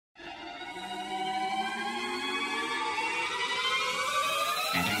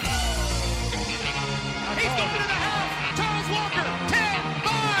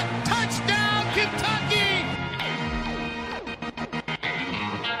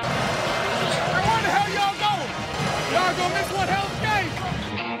gonna miss one hell of a game.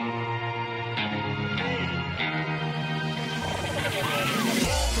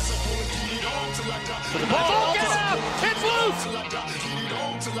 The ball, get up! It's loose!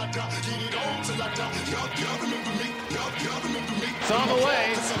 It's on the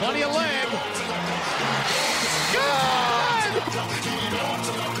way. Plenty of leg. Good!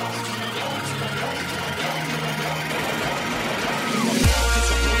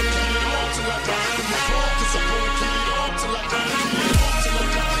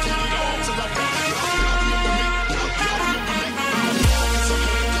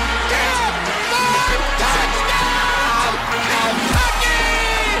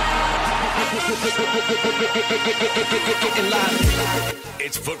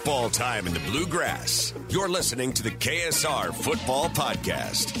 It's football time in the Bluegrass. You're listening to the KSR Football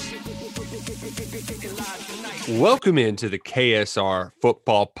Podcast. Welcome into the KSR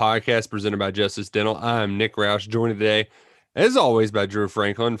Football Podcast presented by Justice Dental. I'm Nick Roush, joined today, as always, by Drew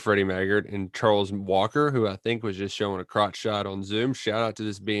Franklin, Freddie Maggard, and Charles Walker, who I think was just showing a crotch shot on Zoom. Shout out to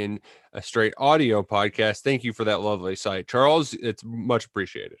this being a straight audio podcast. Thank you for that lovely sight. Charles, it's much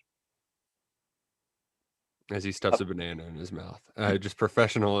appreciated. As he stuffs a banana in his mouth. Just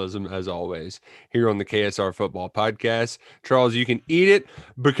professionalism, as always, here on the KSR Football Podcast. Charles, you can eat it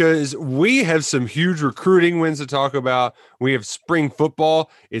because we have some huge recruiting wins to talk about. We have spring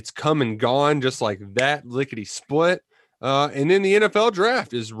football. It's come and gone just like that, lickety split. And then the NFL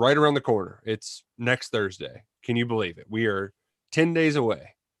draft is right around the corner. It's next Thursday. Can you believe it? We are 10 days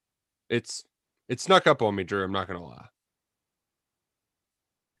away. It snuck up on me, Drew. I'm not going to lie.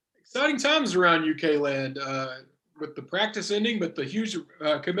 Exciting times around UK land with the practice ending, but the huge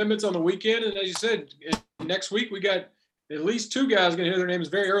commitments on the weekend. And as you said, next week we got at least two guys going to hear their names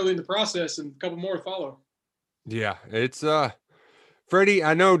very early in the process and a couple more to follow. Yeah, it's Freddie,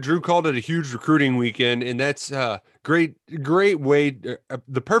 I know Drew called it a huge recruiting weekend, and that's great way,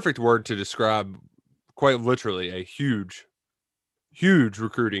 the perfect word to describe quite literally a huge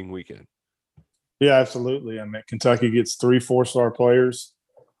recruiting weekend. Yeah, absolutely. I mean, Kentucky gets 3 4-star players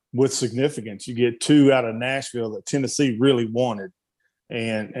with significance. You get 2 out of Nashville that Tennessee really wanted.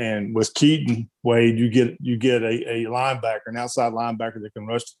 And with Keaton Wade, you get a linebacker, an outside linebacker that can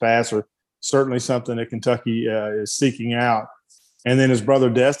rush the passer, certainly something that Kentucky is seeking out. And then his brother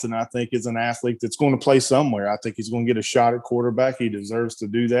Destin, I think, is an athlete that's going to play somewhere. I think he's going to get a shot at quarterback. He deserves to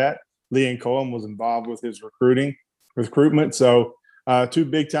do that. Leon Cohen was involved with his recruitment. So 2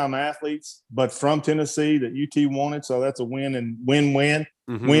 big-time athletes, but from Tennessee that UT wanted. So that's a win and win-win.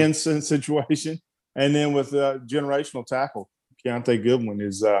 Win situation. And then with generational tackle, Keontae Goodwin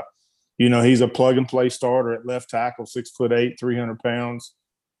is, he's a plug-and-play starter at left tackle, 6'8", 300 pounds,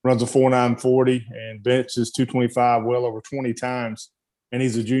 runs a 4.9 40, and benches 225 well over 20 times. And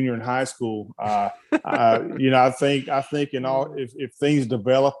he's a junior in high school. I think if things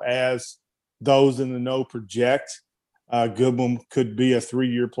develop as those in the know project, Goodwin could be a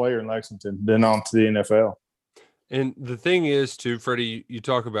 3-year player in Lexington, then on to the NFL. And the thing is, too, Freddie, you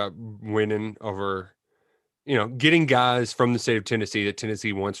talk about winning over, getting guys from the state of Tennessee that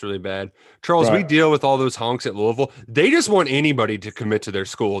Tennessee wants really bad. Charles, right. We deal with all those honks at Louisville. They just want anybody to commit to their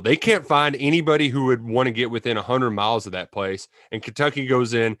school. They can't find anybody who would want to get within 100 miles of that place. And Kentucky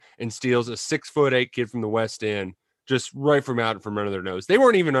goes in and steals a 6'8" kid from the West End, just right from out from under their nose. They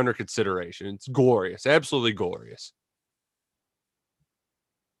weren't even under consideration. It's glorious, absolutely glorious.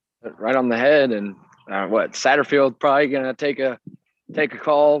 Right on the head. And Satterfield probably going to take a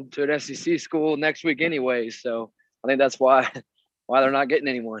call to an SEC school next week anyway. So I think that's why they're not getting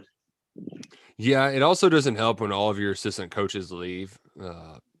anyone. Yeah, it also doesn't help when all of your assistant coaches leave.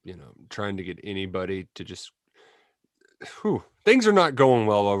 Trying to get anybody to just things are not going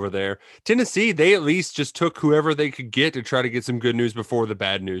well over there. Tennessee, they at least just took whoever they could get to try to get some good news before the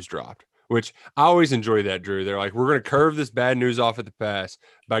bad news dropped, which I always enjoy that, Drew. They're like, we're going to curve this bad news off at the pass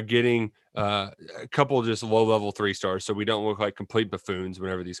by getting a couple of just low-level 3-stars so we don't look like complete buffoons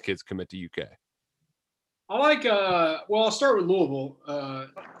whenever these kids commit to UK. I like I'll start with Louisville.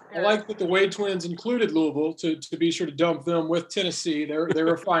 I like that the Wade twins included Louisville to be sure to dump them with Tennessee. They were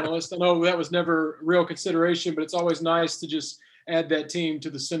a finalist. I know that was never real consideration, but it's always nice to just add that team to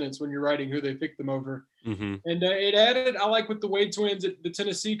the sentence when you're writing who they picked them over. Mm-hmm. And it added, I like with the Wade twins, the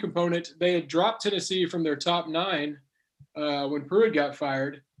Tennessee component. They had dropped Tennessee from their top 9 when Pruitt got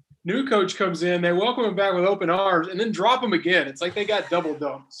fired. New coach comes in, they welcome him back with open arms, and then drop him again. It's like they got double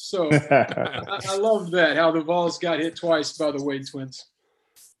dumped. So I love that, how the Vols got hit twice by the Wade twins.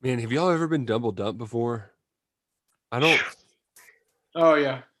 Man, have y'all ever been double dumped before? I don't. Oh,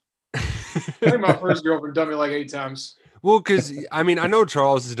 yeah. I think my first girlfriend dumped me like 8 times. Well, because I mean, I know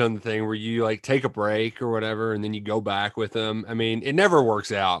Charles has done the thing where you like take a break or whatever, and then you go back with them. I mean, it never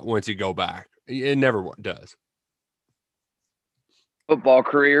works out once you go back. It never does. Football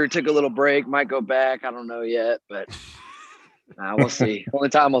career, took a little break, might go back. I don't know yet, but we'll see. Only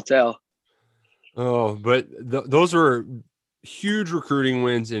time will tell. Oh, but those were huge recruiting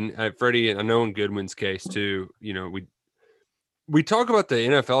wins, and Freddie, and I know in Goodwin's case too. You know, we talk about the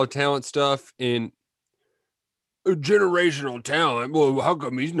NFL talent stuff in generational talent. Well, how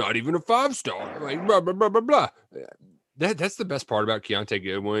come he's not even a 5-star? Like blah blah blah blah blah. That's the best part about Keontae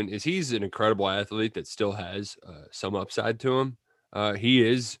Goodwin is he's an incredible athlete that still has some upside to him.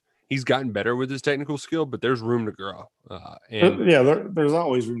 He's gotten better with his technical skill, but there's room to grow. There's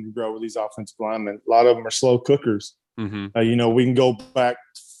always room to grow with these offensive linemen. A lot of them are slow cookers. Mm-hmm. We can go back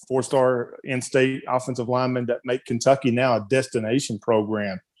 4-star in-state offensive linemen that make Kentucky now a destination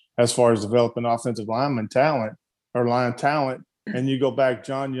program as far as developing offensive lineman talent or line talent. And you go back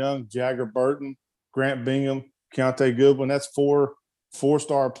John Young, Jagger Burton, Grant Bingham, Keontae Goodwin. That's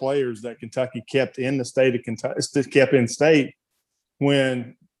 4-star players that Kentucky kept in the state of Kentucky, kept in state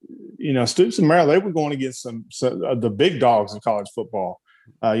when, Stoops and Merrill, they were going against some the big dogs in college football.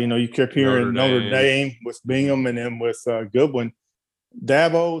 You kept hearing Notre Dame with Bingham and then with Goodwin.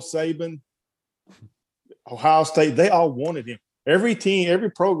 Dabo, Saban, Ohio State, they all wanted him. Every team,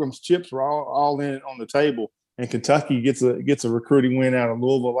 every program's chips were all in on the table, and Kentucky gets a recruiting win out of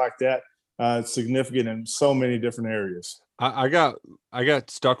Louisville like that. It's significant in so many different areas. I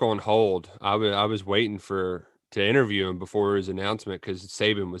got stuck on hold. I was waiting to interview him before his announcement because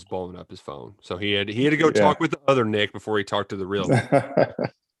Saban was blowing up his phone, so he had to go talk with the other Nick before he talked to the real.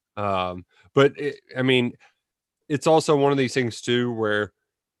 But it's also one of these things too where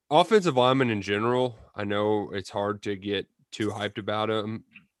offensive linemen in general, I know it's hard to get too hyped about them.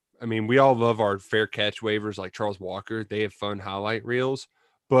 I mean, we all love our fair catch waivers like Charles Walker. They have fun highlight reels,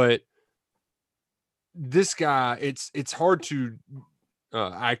 but this guy, it's hard to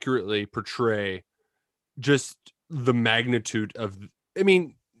accurately portray just the magnitude of. I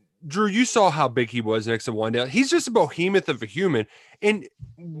mean, Drew, you saw how big he was next to Wandale. He's just a behemoth of a human. And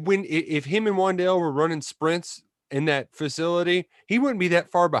if him and Wandale were running sprints in that facility, he wouldn't be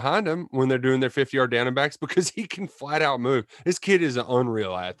that far behind them when they're doing their 50-yard down and backs because he can flat out move. This kid is an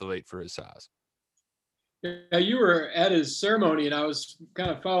unreal athlete for his size. Yeah, you were at his ceremony, and I was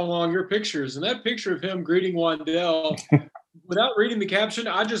kind of following along your pictures. And that picture of him greeting Wandale, without reading the caption,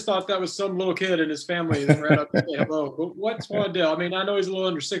 I just thought that was some little kid and his family that ran up to say hello. But what's Wandale? I mean, I know he's a little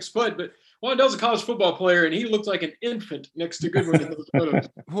under 6 foot, but Wandale's a college football player, and he looked like an infant next to Goodwin in those photos.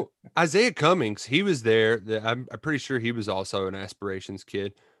 Well, Isaiah Cummings, he was there. I'm pretty sure he was also an Aspirations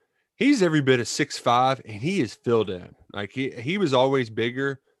kid. He's every bit of 6'5", and he is filled in. Like he was always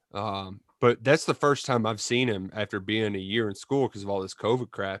bigger. But that's the first time I've seen him after being a year in school because of all this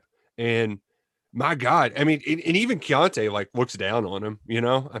COVID crap. And my God, I mean, and even Keontae like looks down on him,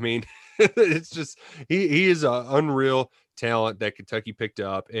 I mean, it's just, he is an unreal talent that Kentucky picked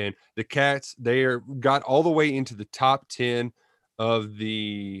up. And the Cats, got all the way into the top 10 of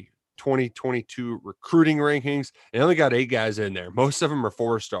the 2022 recruiting rankings. They only got 8 guys in there. Most of them are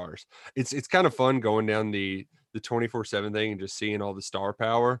 4-stars. It's kind of fun going down the 24/7 thing and just seeing all the star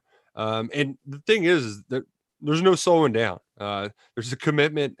power. And the thing is that there's no slowing down. There's a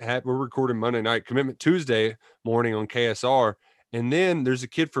commitment. We're recording Monday night, commitment Tuesday morning on KSR. And then there's a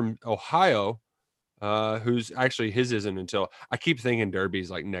kid from Ohio who's actually his isn't until I keep thinking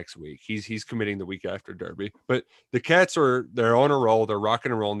Derby's like next week. He's committing the week after Derby, but the Cats they're on a roll. They're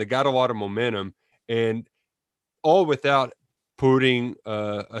rocking and rolling. They got a lot of momentum and all without putting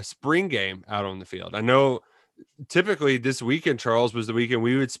a spring game out on the field. I know typically this weekend, Charles, was the weekend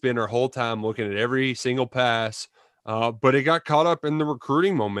we would spend our whole time looking at every single pass, but it got caught up in the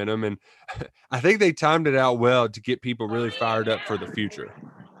recruiting momentum, and I think they timed it out well to get people really fired up for the future.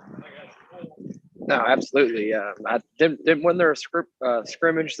 No, absolutely. Didn't when there a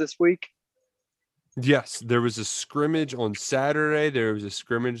scrimmage this week? Yes, there was a scrimmage on Saturday. There was a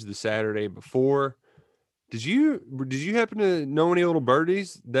scrimmage the Saturday before. Did you happen to know any little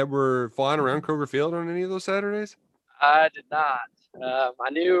birdies that were flying around Kroger Field on any of those Saturdays? I did not. I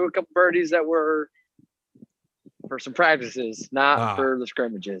knew a couple birdies that were for some practices, not for the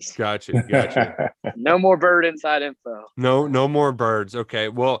scrimmages. Gotcha. No more bird inside info. No more birds. Okay.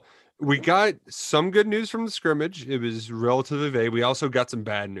 Well, we got some good news from the scrimmage. It was relatively vague. We also got some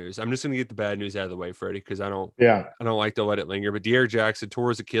bad news. I'm just going to get the bad news out of the way, Freddie, because I don't like to let it linger. But De'Aaron Jackson tore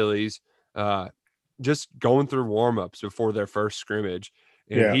his Achilles. Just going through warmups before their first scrimmage.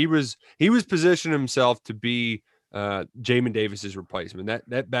 And he was positioning himself to be Jamin Davis's replacement.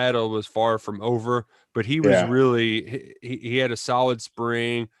 That battle was far from over, but he was really he had a solid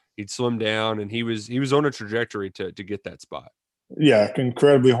spring. He'd slimmed down, and he was on a trajectory to get that spot. Yeah,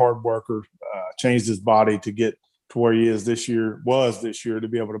 incredibly hard worker. Changed his body to get to where he is this year. To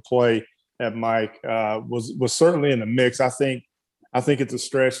be able to play at Mike was certainly in the mix. I think it's a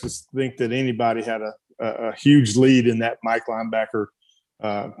stretch to think that anybody had a huge lead in that Mike linebacker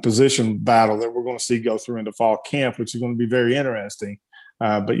position battle that we're going to see go through into fall camp, which is going to be very interesting.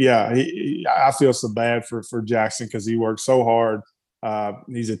 But yeah, I feel so bad for Jackson because he worked so hard.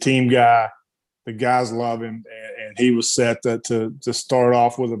 He's a team guy. The guys love him, and he was set to start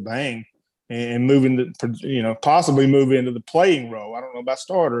off with a bang and possibly move into the playing role. I don't know about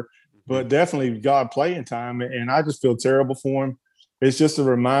starter, but definitely got playing time. And I just feel terrible for him. It's just a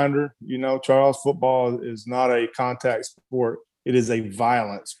reminder, Charles, football is not a contact sport. It is a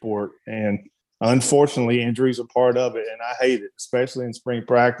violent sport. And unfortunately, injuries are part of it. And I hate it, especially in spring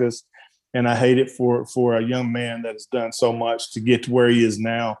practice. And I hate it for a young man that has done so much to get to where he is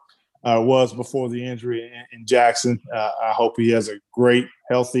now. Was before the injury in Jackson. I hope he has a great,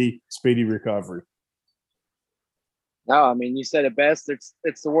 healthy, speedy recovery. No, I mean, you said it best.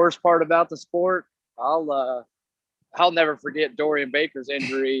 It's the worst part about the sport. I'll never forget Dorian Baker's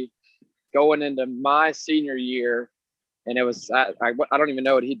injury going into my senior year, and it was I don't even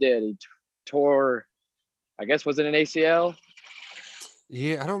know what he did. He tore, I guess, was it an ACL?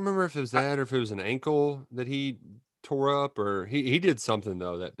 Yeah, I don't remember if it was that or if it was an ankle that he tore up, or he did something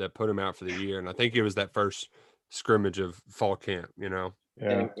though that put him out for the year, and I think it was that first scrimmage of fall camp. Yeah,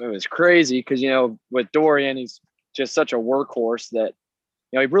 it was crazy because with Dorian, he's just such a workhorse that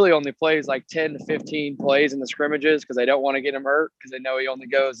he really only plays like 10 to 15 plays in the scrimmages because they don't want to get him hurt because they know he only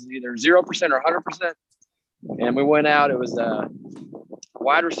goes either 0% or 100%. And we went out, it was a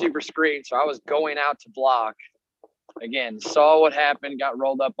wide receiver screen, so I was going out to block again, saw what happened, got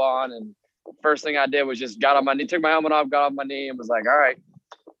rolled up on, and first thing I did was just got on my knee, took my helmet off, got on my knee, and was like, all right,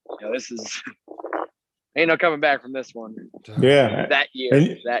 this is ain't no coming back from this one. Yeah. That year.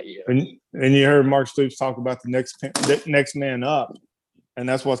 And you heard Mark Stoops talk about the next man up. And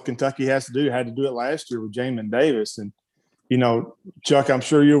that's what Kentucky has to do. Had to do it last year with Jamin Davis. And, Chuck, I'm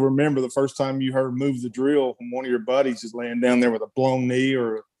sure you'll remember the first time you heard move the drill from one of your buddies just laying down there with a blown knee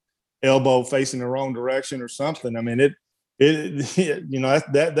or elbow facing the wrong direction or something. I mean,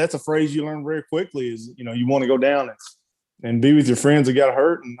 that's a phrase you learn very quickly is, you want to go down and be with your friends that got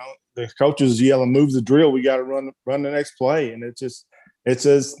hurt, and the coaches yelling, move the drill. We got to run the next play. And it's just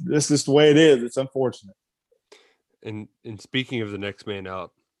the way it is. It's unfortunate. And speaking of the next man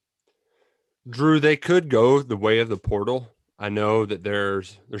up, Drew, they could go the way of the portal. I know that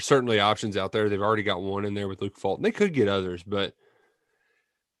there's certainly options out there. They've already got one in there with Luke Fulton. They could get others, but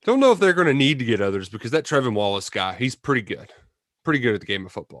don't know if they're going to need to get others because that Trevin Wallace guy, he's pretty good at the game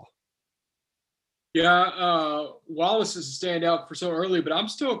of football. Yeah, Wallace is a standout for so early, but I'm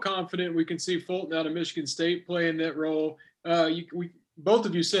still confident we can see Fulton out of Michigan State playing that role. Both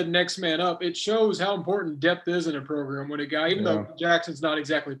of you said next man up. It shows how important depth is in a program when a guy, even though Jackson's not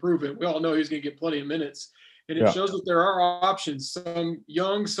exactly proven, we all know he's going to get plenty of minutes. And it shows that there are options, some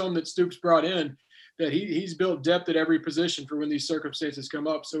young, some that Stoops brought in, that he's built depth at every position for when these circumstances come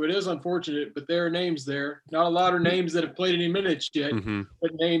up. So it is unfortunate, but there are names there. Not a lot of names that have played any minutes yet,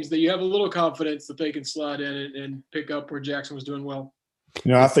 but names that you have a little confidence that they can slide in and pick up where Jackson was doing well.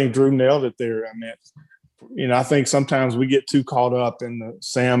 I think Drew nailed it there. I mean, I think sometimes we get too caught up in the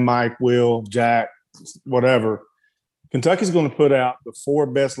Sam, Mike, Will, Jack, whatever. Kentucky's going to put out the 4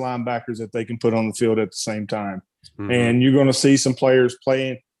 best linebackers that they can put on the field at the same time. And you're going to see some players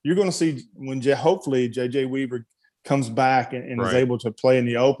playing. You're going to see when hopefully J.J. Weaver comes back and is able to play in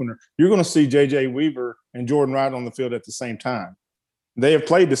the opener, you're going to see J.J. Weaver and Jordan Wright on the field at the same time. They have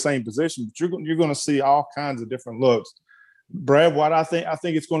played the same position, but you're going to see all kinds of different looks. Brad, what I think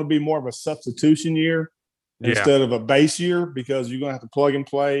it's going to be more of a substitution year instead of a base year because you're going to have to plug and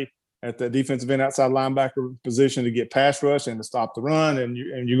play at the defensive end outside linebacker position to get pass rush and to stop the run, and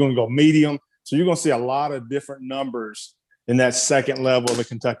you're going to go medium. So you're going to see a lot of different numbers in that second level of the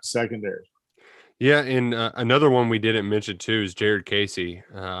Kentucky secondary. Yeah, and another one we didn't mention too is Jared Casey.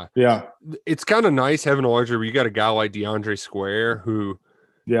 It's kind of nice having a larger where you got a guy like DeAndre Square who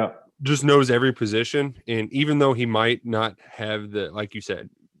just knows every position, and even though he might not have the, like you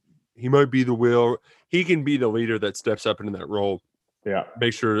said, he might be the will, he can be the leader that steps up into that role. Yeah.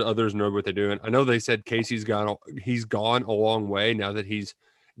 Make sure others know what they're doing. I know they said Casey's gone a long way now that he's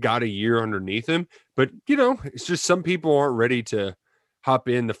got a year underneath him, but it's just some people aren't ready to hop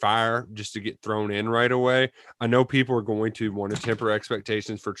in the fire just to get thrown in right away. I know people are going to want to temper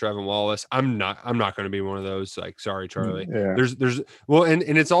expectations for Trevin Wallace. I'm not going to be one of those. Like, sorry, Charlie. Yeah. There's well, and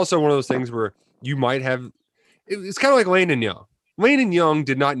it's also one of those things where you might have. It's kind of like Landon Young. Landon Young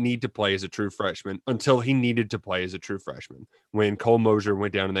did not need to play as a true freshman until he needed to play as a true freshman when Cole Mosier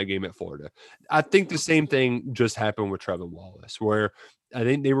went down in that game at Florida. I think the same thing just happened with Trevin Wallace, where I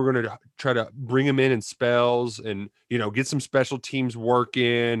think they were going to try to bring him in spells and, get some special teams work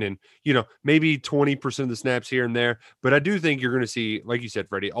in and, maybe 20% of the snaps here and there. But I do think you're going to see, like you said,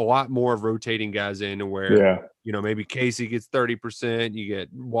 Freddie, a lot more of rotating guys in where, maybe Casey gets 30%, you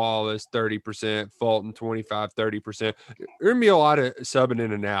get Wallace 30%, Fulton 25, 30%. There's going to be a lot of subbing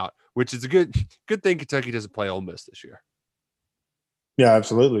in and out, which is a good thing Kentucky doesn't play Ole Miss this year. Yeah,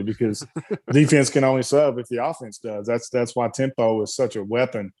 absolutely, because defense can only sub if the offense does. That's why tempo is such a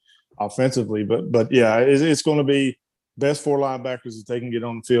weapon offensively. But yeah, it's going to be best 4 linebackers that they can get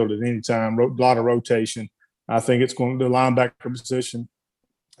on the field at any time. A lot of rotation. I think it's going to the linebacker position.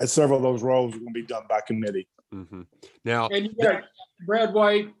 And several of those roles are going to be done by committee. Mm-hmm. Now, and you got Brad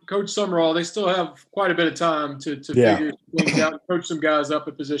White, Coach Summerall. They still have quite a bit of time to figure things out, and coach some guys up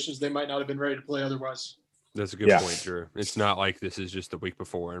at positions they might not have been ready to play otherwise. That's a good point, Drew. It's not like this is just the week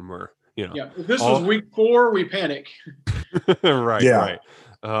before and we're, Yeah, if this was week 4, we panic. Right.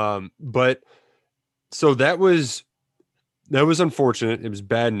 But so that was unfortunate. It was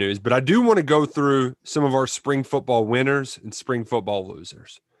bad news. But I do want to go through some of our spring football winners and spring football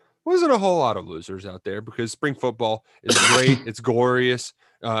losers. Wasn't a whole lot of losers out there because spring football is great. It's glorious.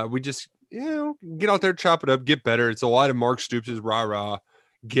 We just, get out there, chop it up, get better. It's a lot of Mark Stoops' rah-rah,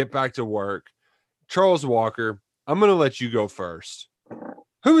 get back to work. Charles Walker, I'm going to let you go first.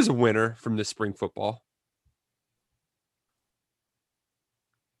 Who is a winner from this spring football?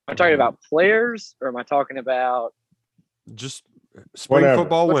 Am I talking about players or am I talking about just spring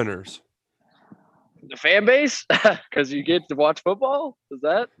football winners? The fan base? Because you get to watch football?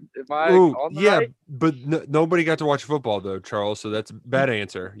 Am I on the right? But nobody got to watch football though, Charles. So that's a bad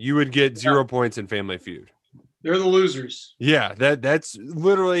answer. You would get 0 points in Family Feud. They're the losers. Yeah, that's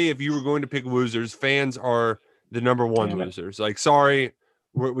literally, if you were going to pick losers, fans are the number one losers. Like, sorry,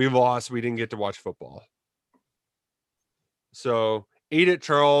 we lost. We didn't get to watch football. So eat it,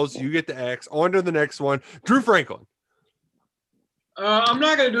 Charles. You get the X. On to the next one. Drew Franklin. I'm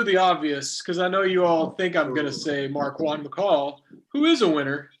not going to do the obvious because I know you all think I'm going to say Marquand McCall, who is a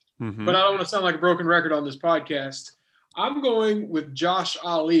winner, but I don't want to sound like a broken record on this podcast. I'm going with Josh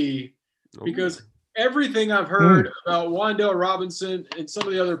Ali because everything I've heard about Wan'Dale Robinson and some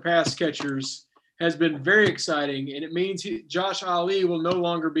of the other pass catchers has been very exciting, and it means Josh Ali will no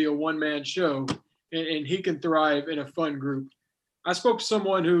longer be a one-man show, and he can thrive in a fun group. I spoke to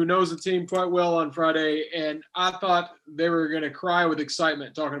someone who knows the team quite well on Friday, and I thought they were going to cry with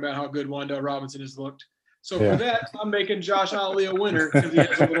excitement talking about how good Wan'Dale Robinson has looked. So for that, I'm making Josh Ali a winner because he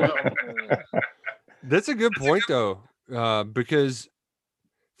has a little help. That's a good point, though, because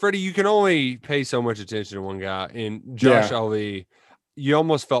Freddie, you can only pay so much attention to one guy, and Josh Ali, you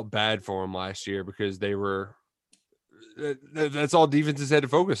almost felt bad for him last year because that's all defenses had to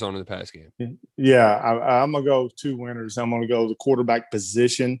focus on in the pass game. Yeah, I'm going to go 2 winners. I'm going to go the quarterback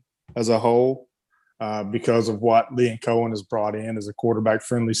position as a whole because of what Lee and Cohen has brought in as a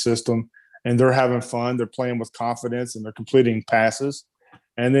quarterback-friendly system, and they're having fun. They're playing with confidence, and they're completing passes.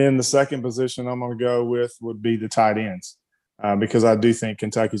 And then the second position I'm going to go with would be the tight ends. Because I do think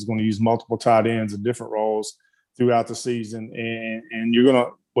Kentucky's going to use multiple tight ends in different roles throughout the season. And you're going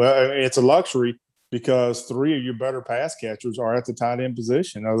to – it's a luxury because 3 of your better pass catchers are at the tight end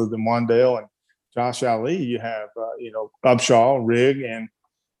position. Other than Wan'Dale and Josh Ali, you have, Upshaw, Rigg,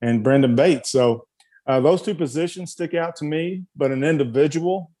 and Brendan Bates. So those 2 positions stick out to me. But an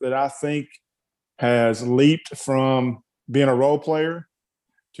individual that I think has leaped from being a role player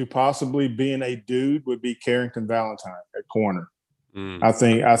to possibly being a dude would be Carrington Valentine at corner. I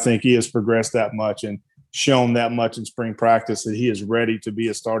think he has progressed that much and shown that much in spring practice that he is ready to be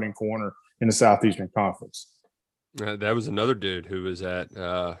a starting corner in the Southeastern Conference. That was another dude who was at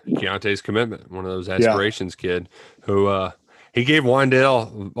Keontae's commitment, one of those aspirations kid who he gave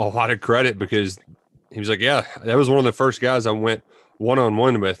Wan'Dale a lot of credit because he was like, yeah, that was one of the first guys I went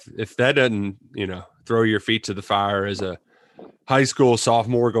one-on-one with. If that doesn't, throw your feet to the fire as a high school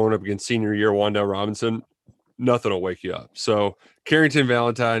sophomore going up against senior year Wan'Dale Robinson, nothing will wake you up. So Carrington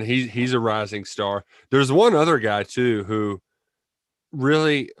Valentine, he's a rising star. There's one other guy too who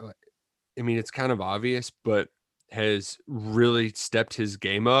really, it's kind of obvious, but has really stepped his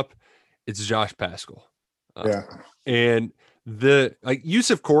game up. It's Josh Paschal. And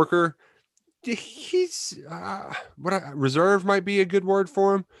Yusuf Corker, he's reserve might be a good word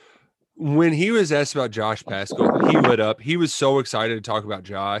for him. When he was asked about Josh Paschal, he lit up. He was so excited to talk about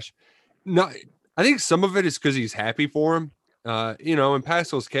Josh. No, I think some of it is because he's happy for him. In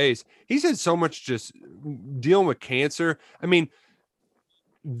Paschal's case, he's had so much just dealing with cancer. I mean,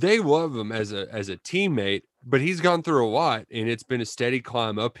 they love him as a teammate, but he's gone through a lot, and it's been a steady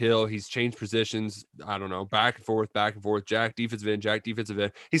climb uphill. He's changed positions. I don't know, back and forth. Jack defensive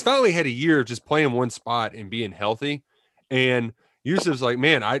end. He's finally had a year of just playing one spot and being healthy. And Yusuf's like,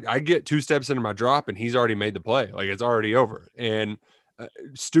 man, I get 2 steps into my drop, and he's already made the play. Like, it's already over. And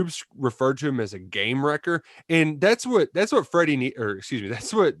Stoops referred to him as a game wrecker, and that's what Freddie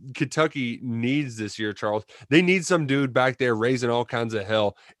that's what Kentucky needs this year, Charles. They need some dude back there raising all kinds of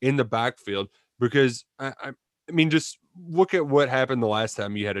hell in the backfield, because I mean, just look at what happened the last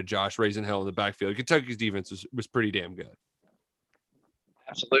time you had a Josh raising hell in the backfield. Kentucky's defense was pretty damn good.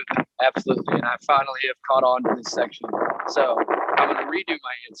 Absolutely, and I finally have caught on to this section, so I'm going to redo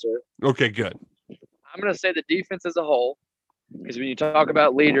my answer. Okay, good. I'm going to say the defense as a whole. Because when you talk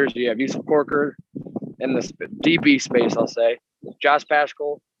about leaders, you have Yusuf Corker in the DB space, I'll say. Josh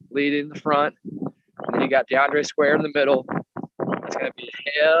Paschal leading the front. And then you got DeAndre Square in the middle. It's going to be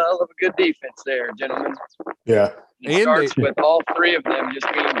a hell of a good defense there, gentlemen. Yeah. It starts with all 3 of them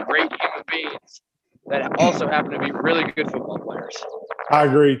just being great human beings that also happen to be really good football players. I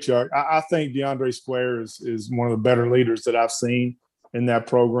agree, Chuck. I think DeAndre Square is one of the better leaders that I've seen in that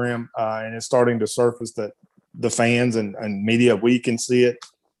program. And it's starting to surface that the fans and media, we can see it.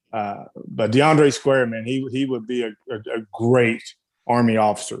 But DeAndre Square, man, he would be a great Army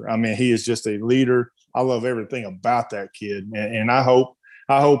officer. I mean, he is just a leader. I love everything about that kid. And I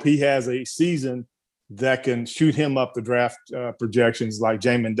hope he has a season that can shoot him up the draft projections like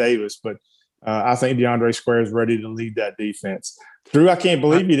Jamin Davis. But I think DeAndre Square is ready to lead that defense. Drew, I can't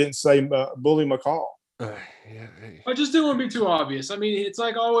believe you didn't say Bully McCall. I just didn't want to be too obvious. I mean, it's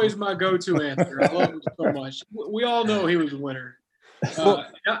like always my go-to answer. I love him so much. We all know he was a winner. Now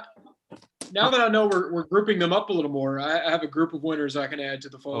that I know we're grouping them up a little more, I have a group of winners I can add to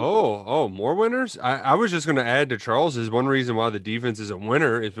the fold. Oh, more winners? I was just going to add to Charles's. One reason why the defense is a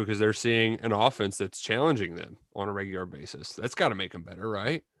winner is because they're seeing an offense that's challenging them on a regular basis. That's got to make them better,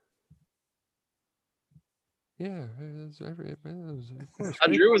 right? Yeah, of course.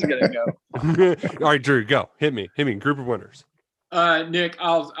 Drew was gonna go. All right, Drew, go. Hit me. Group of winners. Nick,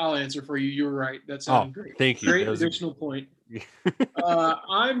 I'll answer for you. You were right. That sounded great. Thank you. Great additional point.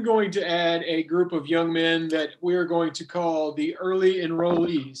 I'm going to add a group of young men that we're going to call the early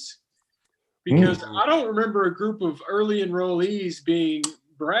enrollees, because I don't remember a group of early enrollees being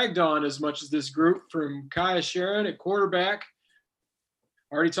bragged on as much as this group, from Kaya Sharon at quarterback.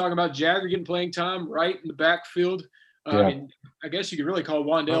 Already talking about Jagger getting playing time right in the backfield. I mean, I guess you could really call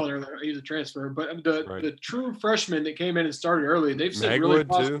Wandale he's a transfer, but the true freshmen that came in and started early, they've said really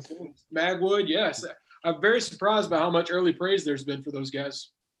positive things. Magwood, yes. I'm very surprised by how much early praise there's been for those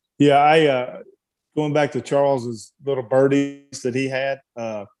guys. Yeah, I going back to Charles's little birdies that he had,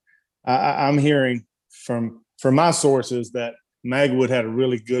 I'm hearing from my sources that Magwood had a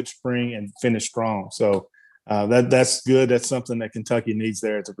really good spring and finished strong. So that's good. That's something that Kentucky needs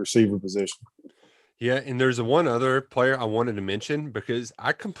there at the receiver position. Yeah, and there's one other player I wanted to mention because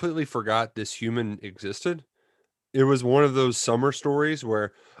I completely forgot this human existed. It was one of those summer stories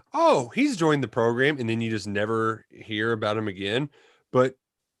where, he's joined the program, and then you just never hear about him again. But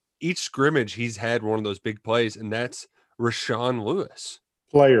each scrimmage, he's had one of those big plays, and that's Rashawn Lewis.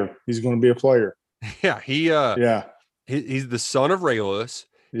 Player. He's going to be a player. Yeah, he's the son of Ray Lewis.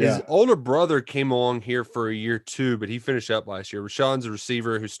 Yeah. His older brother came along here for a year too, but he finished up last year. Rashawn's a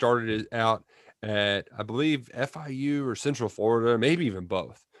receiver who started out at, I believe, FIU or Central Florida, maybe even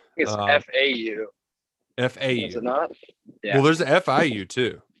both. It's FAU. FAU. Is it not? Yeah. Well, there's a FIU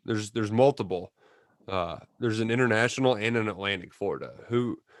too. There's multiple. There's an international and an Atlantic Florida.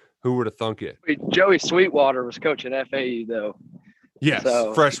 Who would have thunk it? Joey Sweetwater was coaching FAU though. Yes,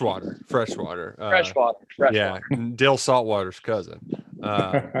 so, freshwater. Freshwater. Yeah, Dale Saltwater's cousin.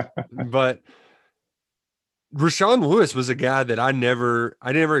 But Rashawn Lewis was a guy that I never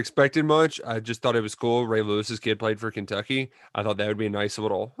expected much. I just thought it was cool. Ray Lewis's kid played for Kentucky. I thought that would be a nice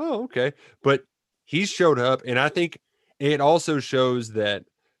little, okay. But he showed up, and I think it also shows that,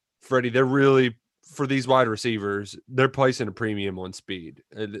 Freddie, they're really, for these wide receivers, they're placing a premium on speed.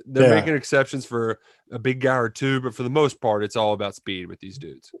 They're making exceptions for a big guy or two, but for the most part, it's all about speed with these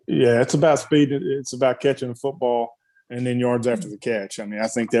dudes. Yeah, it's about speed. It's about catching the football and then yards after the catch. I mean, I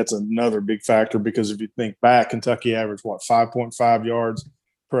think that's another big factor because if you think back, Kentucky averaged, 5.5 yards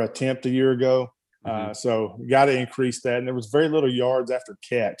per attempt a year ago. So you got to increase that. And there was very little yards after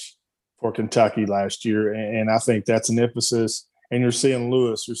catch for Kentucky last year. And I think that's an emphasis. And you're seeing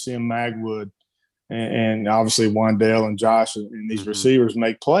Lewis, you're seeing Magwood, and obviously Wandale and Josh and these receivers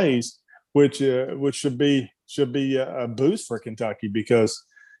make plays, which should be a boost for Kentucky because,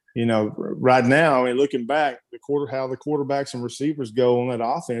 right now, I mean, looking back, how the quarterbacks and receivers go on that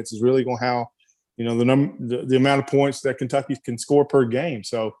offense is really going to how, the amount of points that Kentucky can score per game.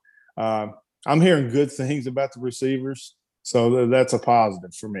 So I'm hearing good things about the receivers. So that's a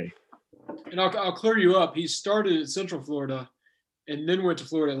positive for me. And I'll clear you up. He started at Central Florida and then went to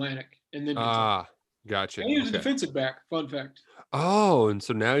Florida Atlantic and then gotcha. And he was a defensive back. Fun fact. Oh, and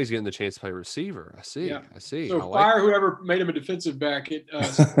so now he's getting the chance to play receiver. I see. Yeah. I see. So fire whoever made him a defensive back.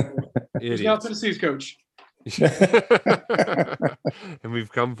 He's now Tennessee's coach. And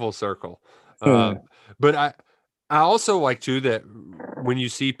we've come full circle. But I also like too that when you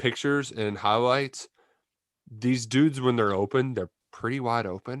see pictures and highlights, these dudes when they're open, they're pretty wide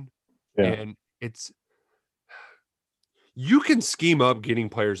open. Yeah. And you can scheme up getting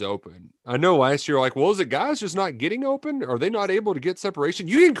players open. I know last year, like, well, is it guys just not getting open? Are they not able to get separation?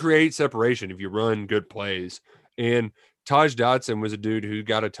 You can create separation if you run good plays. And Taj Dotson was a dude who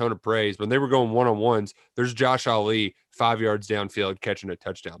got a ton of praise. When they were going one-on-ones, there's Josh Ali 5 yards downfield catching a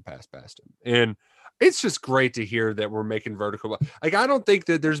touchdown pass past him. And it's just great to hear that we're making vertical. Like, I don't think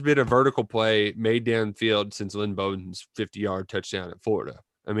that there's been a vertical play made downfield since Lynn Bowden's 50-yard touchdown at Florida.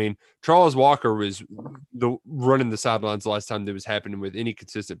 I mean, Charles Walker was running the sidelines the last time that was happening with any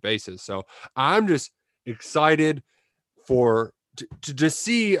consistent basis. So I'm just excited to just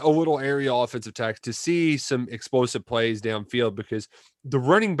see a little aerial offensive attacks, to see some explosive plays downfield, because the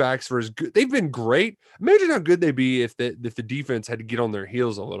running backs were as good. They've been great. Imagine how good they'd be if the defense had to get on their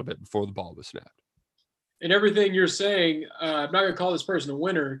heels a little bit before the ball was snapped. And everything you're saying, I'm not going to call this person a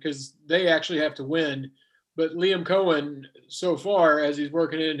winner because they actually have to win. But Liam Cohen, so far, as he's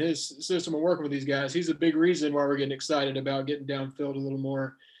working in his system and working with these guys, he's a big reason why we're getting excited about getting downfield a little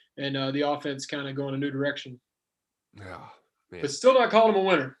more and the offense kind of going a new direction. Yeah, man. But still not calling him a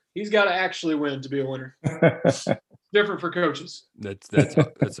winner. He's got to actually win to be a winner. Different for coaches. That's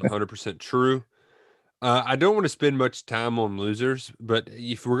 100% true. I don't want to spend much time on losers, but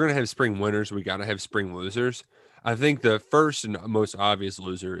if we're going to have spring winners, we got to have spring losers. I think the first and most obvious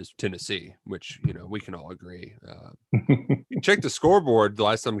loser is Tennessee, which, we can all agree. Check the scoreboard. The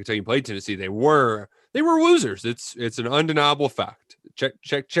last time Kentucky played Tennessee, they were losers. It's an undeniable fact. Check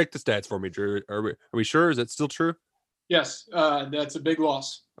the stats for me, Drew. Are we sure? Is that still true? Yes, that's a big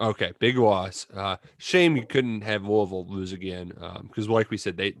loss. Okay, big loss. Shame you couldn't have Louisville lose again, because like we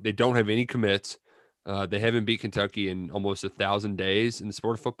said, they don't have any commits. They haven't beat Kentucky in almost 1,000 days in the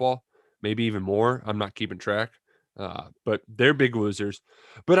sport of football, maybe even more. I'm not keeping track. But they're big losers.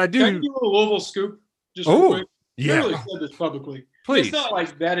 But I do. Can I give you a Louisville scoop? Just real quick. Yeah. I really said this publicly. Please. It's not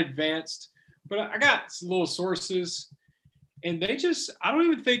like that advanced, but I got some little sources, and I don't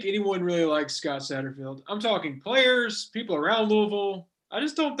even think anyone really likes Scott Satterfield. I'm talking players, people around Louisville. I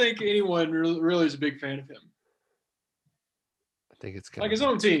just don't think anyone really is a big fan of him. I think it's like his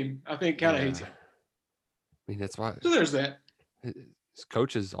own team. I think kind of hates him. I mean, that's why. So there's that. His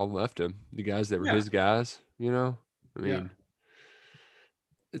coaches all left him. The guys that were his guys, I mean,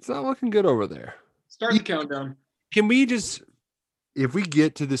 it's not looking good over there. Start the countdown. Can we just, if we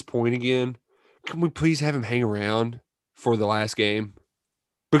get to this point again, can we please have him hang around for the last game?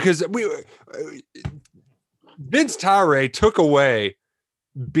 Because Vince Tyree took away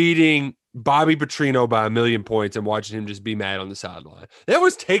beating Bobby Petrino by 1,000,000 points and watching him just be mad on the sideline. That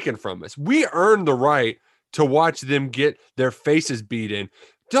was taken from us. We earned the right to watch them get their faces beat in.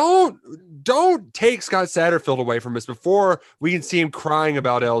 Don't take Scott Satterfield away from us before we can see him crying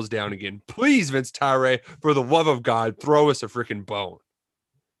about L's down again. Please, Vince Tyree, for the love of God, throw us a freaking bone.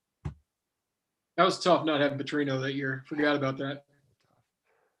 That was tough not having Petrino that year. Forgot about that.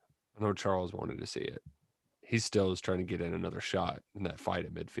 I know Charles wanted to see it. He still is trying to get in another shot in that fight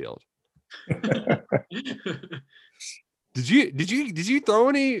at midfield. Did you throw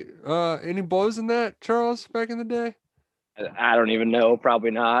any blows in that, Charles, back in the day? I don't even know.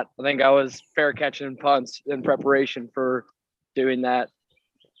 Probably not. I think I was fair catching punts in preparation for doing that.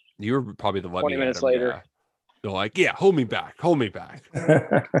 You were probably the 20 minutes later. Guy. They're like, yeah, hold me back.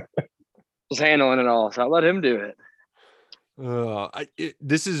 Just handling it all, so I let him do it.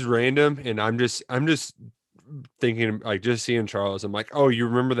 This is random, and I'm just thinking, like, just seeing Charles. I'm like, oh, you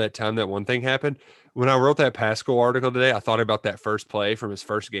remember that time that one thing happened? When I wrote that Pascal article today, I thought about that first play from his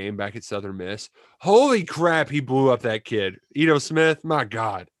first game back at Southern Miss. Holy crap, he blew up that kid. Ito Smith, my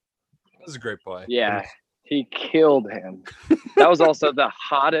God. That was a great play. Yeah, he killed him. That was also the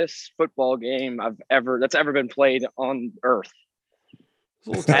hottest football game that's ever been played on earth.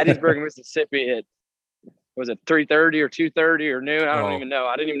 Hattiesburg, Mississippi at, was it 3:30 or 2:30 or noon? I don't even know.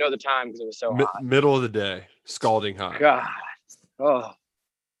 I didn't even know the time because it was so hot. Middle of the day, scalding hot. God. Oh.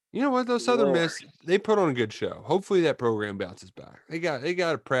 You know what, though? Southern Miss, they put on a good show. Hopefully that program bounces back. They got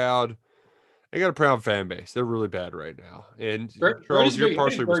a proud fan base. They're really bad right now. And Charles, you're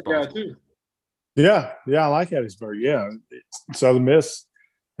partially responsible. Too. Yeah, I like Hattiesburg. Yeah, Southern Miss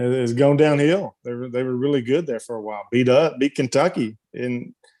has gone downhill. They were really good there for a while. Beat Kentucky.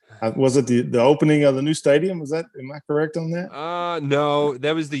 And was it the opening of the new stadium? Am I correct on that? No,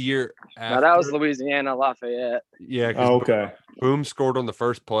 that was the year after. No, that was Louisiana Lafayette. Yeah. Okay. Boom scored on the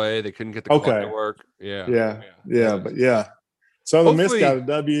first play. They couldn't get the clock to work. Yeah. But yeah. Southern Miss got a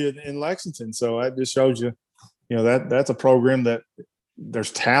W in Lexington, so that just shows you, that's a program that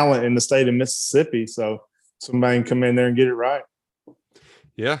there's talent in the state of Mississippi. So somebody can come in there and get it right.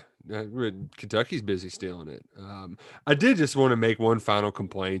 Yeah. Kentucky's busy stealing it. I did just want to make one final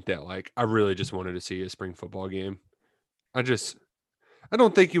complaint that I really just wanted to see a spring football game. I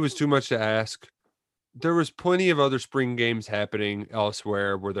don't think it was too much to ask. There was plenty of other spring games happening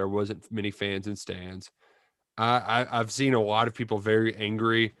elsewhere where there wasn't many fans in stands. I've seen a lot of people very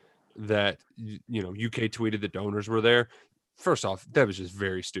angry that, UK tweeted the donors were there. First off, that was just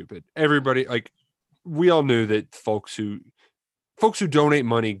very stupid. Everybody, we all knew that folks who donate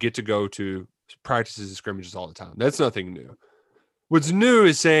money get to go to practices and scrimmages all the time. That's nothing new. What's new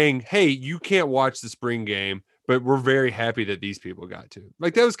is saying, hey, you can't watch the spring game, but we're very happy that these people got to.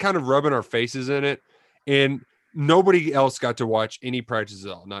 That was kind of rubbing our faces in it. And nobody else got to watch any practices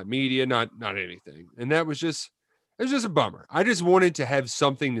at all. Not media, not anything. And it was just a bummer. I just wanted to have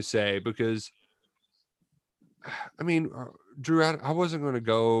something to say because, Drew, I wasn't going to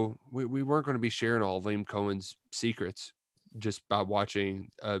go. We weren't going to be sharing all of Liam Cohen's secrets just by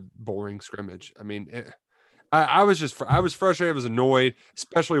watching a boring scrimmage. I was frustrated. I was annoyed,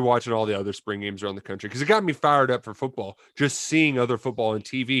 especially watching all the other spring games around the country because it got me fired up for football. Just seeing other football on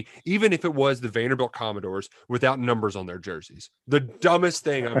TV, even if it was the Vanderbilt Commodores without numbers on their jerseys. The dumbest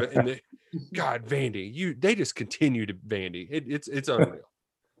thing of it. God, Vandy, they just continue to Vandy. It's unreal.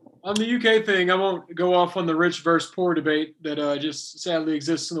 On the UK thing, I won't go off on the rich versus poor debate that just sadly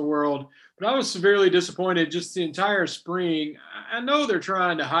exists in the world. But I was severely disappointed just the entire spring. I know they're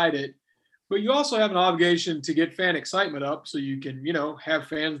trying to hide it, but you also have an obligation to get fan excitement up so you can, have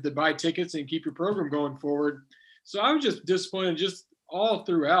fans that buy tickets and keep your program going forward. So I was just disappointed just all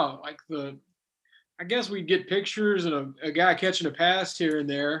throughout. I guess we'd get pictures and a guy catching a pass here and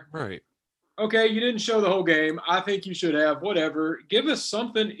there. Right. Okay, you didn't show the whole game. I think you should have, whatever. Give us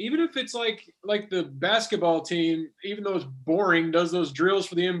something, even if it's like the basketball team, even though it's boring, does those drills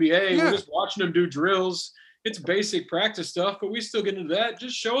for the NBA. Yeah. We're just watching them do drills. It's basic practice stuff, but we still get into that.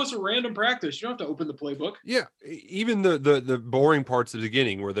 Just show us a random practice. You don't have to open the playbook. Yeah, even the boring parts at the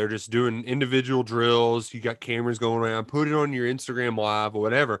beginning where they're just doing individual drills. You got cameras going around. Put it on your Instagram Live or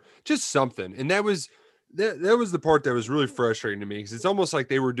whatever. Just something. And that was the part that was really frustrating to me because it's almost like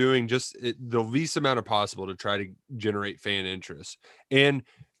they were doing just the least amount of possible to try to generate fan interest. And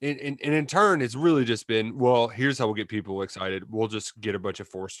in turn, it's really just been, well, here's how we'll get people excited. We'll just get a bunch of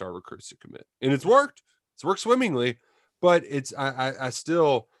 4-star recruits to commit. And it's worked. It's worked swimmingly, but I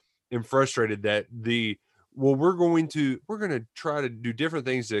still am frustrated that we're going to try to do different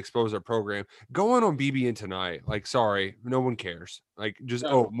things to expose our program. Going on BBN tonight, sorry, no one cares.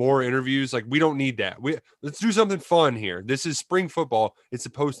 More interviews. We don't need that. Let's do something fun here. This is spring football. It's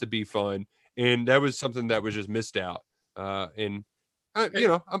supposed to be fun. And that was something that was just missed out. I'm a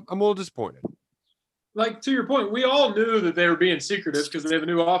little disappointed. To your point, we all knew that they were being secretive because they have a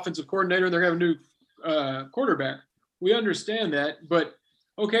new offensive coordinator and they're going to have a new quarterback. We understand that, but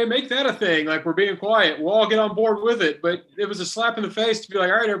okay, make that a thing. We're being quiet. We'll all get on board with it. But it was a slap in the face to be all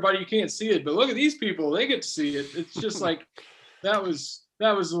right, everybody, you can't see it, but look at these people, they get to see it. It's just that was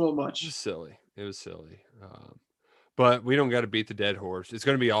a little much. It was silly. But we don't got to beat the dead horse. It's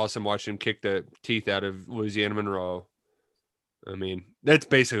going to be awesome watching him kick the teeth out of Louisiana Monroe. That's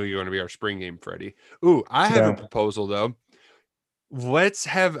basically going to be our spring game, Freddie. Ooh, I have a proposal though. Let's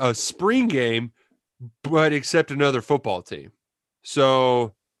have a spring game, but accept another football team.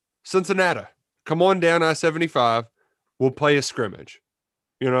 So Cincinnati, come on down I-75. We'll play a scrimmage.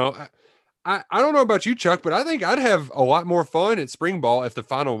 I don't know about you, Chuck, but I think I'd have a lot more fun at spring ball if the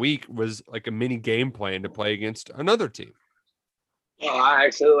final week was a mini game plan to play against another team. Well, I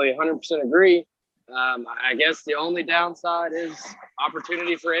absolutely 100% agree. I guess the only downside is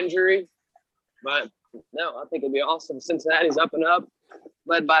opportunity for injury, but no, I think it'd be awesome. Cincinnati's up and up,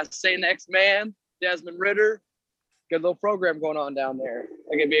 led by Say Next Man, Desmond Ritter. Good little program going on down there. I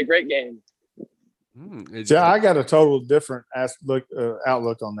think it'd be a great game. See, I got a total different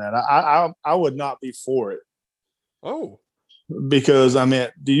outlook on that. I would not be for it. Oh, because I mean,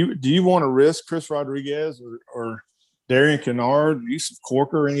 do you want to risk Chris Rodriguez or Darian Kennard, Yusuf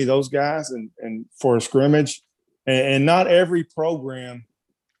Corker, any of those guys, and for a scrimmage? And not every program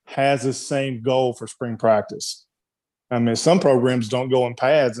has the same goal for spring practice. I mean, some programs don't go in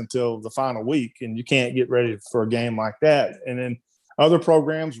pads until the final week, and you can't get ready for a game like that. And then other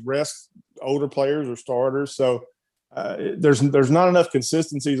programs rest older players or starters. So there's not enough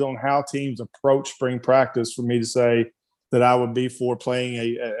consistencies on how teams approach spring practice for me to say that I would be for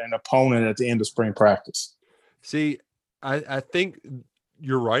playing an opponent at the end of spring practice. See, I think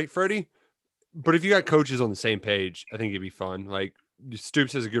you're right, Freddie. But if you got coaches on the same page, I think it'd be fun. Like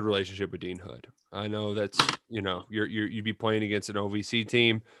Stoops has a good relationship with Dean Hood. I know that's, you'd be playing against an OVC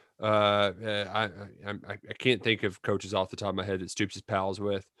team. I can't think of coaches off the top of my head that Stoops is pals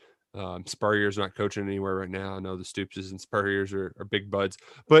with. Spurrier's not coaching anywhere right now. I know the Stoopses and Spurriers are big buds,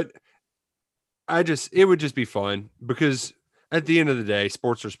 but it would just be fun because at the end of the day,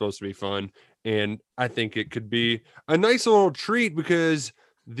 sports are supposed to be fun. And I think it could be a nice little treat because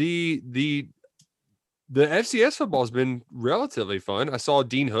the FCS football has been relatively fun. I saw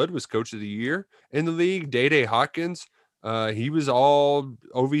Dean Hood was coach of the year in the league. Day Hawkins, he was all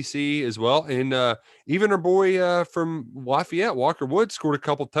OVC as well. And even our boy from Lafayette, Walker Wood, scored a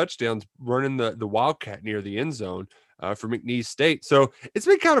couple touchdowns running the Wildcat near the end zone for McNeese State. So it's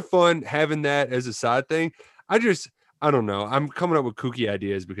been kind of fun having that as a side thing. I don't know. I'm coming up with kooky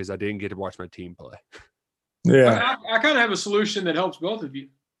ideas because I didn't get to watch my team play. Yeah. I kind of have a solution that helps both of you.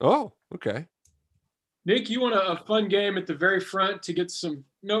 Oh, okay. Nick, you want a fun game at the very front to get some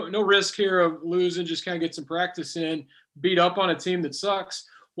no risk here of losing, just kind of get some practice in, beat up on a team that sucks.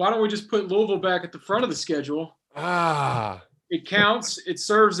 Why don't we just put Louisville back at the front of the schedule? It counts. It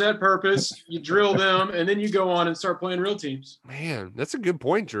serves that purpose. You drill them, and then you go on and start playing real teams. Man, that's a good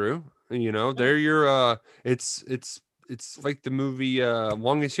point, Drew. They're your it's like the movie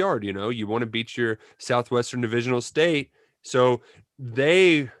Longest Yard. You want to beat your Southwestern Divisional State, so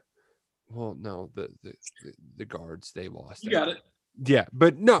the guards, they lost. You got it. Yeah,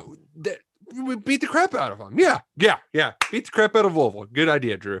 but no, we beat the crap out of them. Yeah. Beat the crap out of Louisville. Good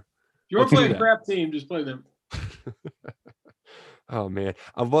idea, Drew. If you want to play a crap team, just play them. Oh man,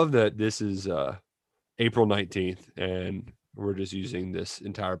 I love that this is April 19th, and we're just using this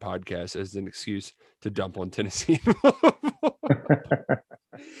entire podcast as an excuse to dump on Tennessee.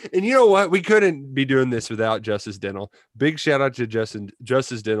 And you know what? We couldn't be doing this without Justice Dental. Big shout out to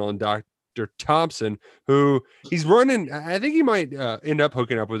Justice Dental and Dr. Thompson, who he's running. I think he might end up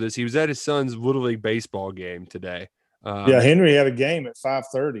hooking up with us. He was at his son's Little League baseball game today. Henry had a game at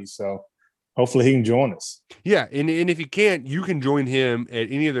 5:30, so hopefully he can join us. Yeah, and if you can't, you can join him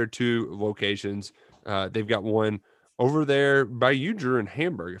at any of their two locations. They've got one over there by you, Drew, in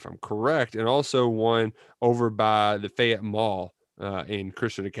Hamburg, if I'm correct, and also one over by the Fayette Mall in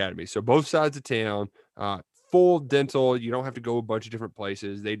Christian Academy. So both sides of town, full dental. You don't have to go a bunch of different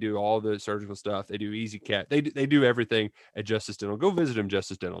places. They do all the surgical stuff. They do easy cat. They do everything at Justice Dental. Go visit them,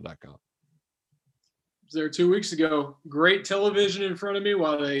 justicedental.com. Was there 2 weeks ago. Great television in front of me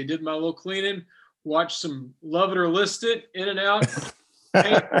while they did my little cleaning. Watched some Love It or List It, in and out.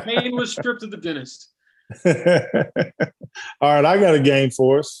 Pain was stripped at the dentist. All right, I got a game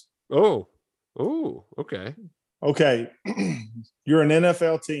for us. Oh, okay. Okay, you're an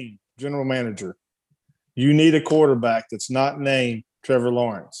NFL team, general manager. You need a quarterback that's not named Trevor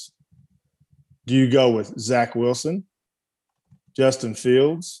Lawrence. Do you go with Zach Wilson, Justin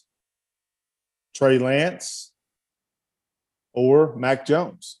Fields, Trey Lance, or Mac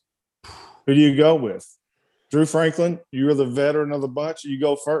Jones? Who do you go with? Drew Franklin, you're the veteran of the bunch. You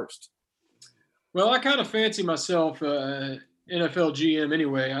go first. Well, I kind of fancy myself NFL GM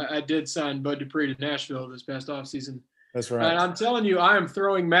anyway. I did sign Bud Dupree to Nashville this past offseason. That's right. And I'm telling you, I am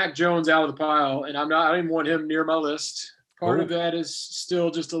throwing Mac Jones out of the pile, and I don't even want him near my list. Part of that is still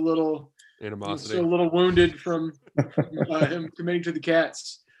just a little animosity, still a little wounded from him committing to the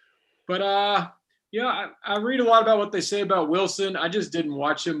Cats. But I read a lot about what they say about Wilson. I just didn't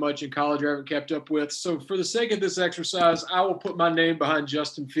watch him much in college. I haven't kept up with. So for the sake of this exercise, I will put my name behind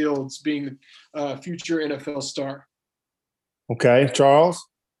Justin Fields being the future NFL star. Okay, Charles?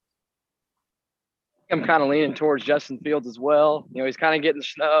 I'm kind of leaning towards Justin Fields as well. He's kind of getting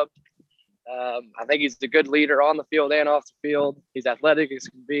snubbed. I think he's a good leader on the field and off the field. He's athletic as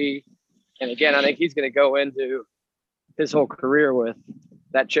can be. And again, I think he's going to go into his whole career with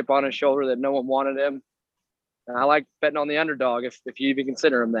that chip on his shoulder that no one wanted him. And I like betting on the underdog if you even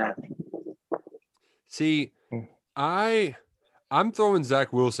consider him that. See, I I'm throwing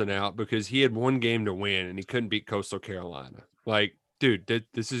Zach Wilson out because he had one game to win and he couldn't beat Coastal Carolina. Like, dude,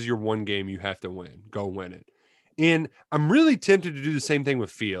 this is your one game you have to win. Go win it. And I'm really tempted to do the same thing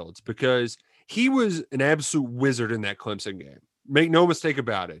with Fields because he was an absolute wizard in that Clemson game. Make no mistake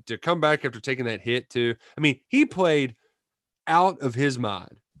about it. To come back after taking that hit too. I mean, he played out of his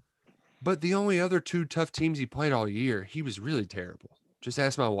mind. But the only other two tough teams he played all year, he was really terrible. Just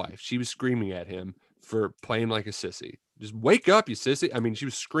ask my wife. She was screaming at him for playing like a sissy. Just wake up, you sissy. I mean, she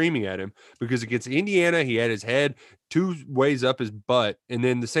was screaming at him because against Indiana, he had his head 2 ways up his butt. And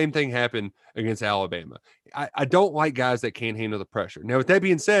then the same thing happened against Alabama. I don't like guys that can't handle the pressure. Now, with that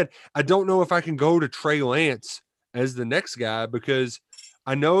being said, I don't know if I can go to Trey Lance as the next guy because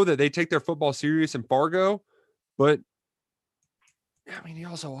I know that they take their football serious in Fargo, but I mean, he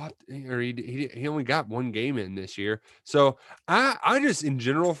also he only got one game in this year. So I just in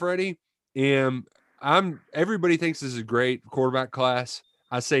general, Freddie, everybody thinks this is a great quarterback class.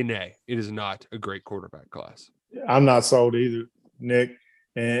 I say nay, it is not a great quarterback class. I'm not sold either, Nick.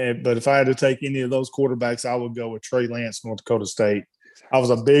 But if I had to take any of those quarterbacks, I would go with Trey Lance, North Dakota State. I was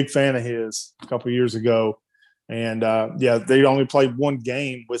a big fan of his a couple of years ago. And, they only played one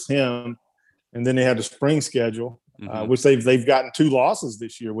game with him, and then they had a spring schedule, which they've gotten 2 losses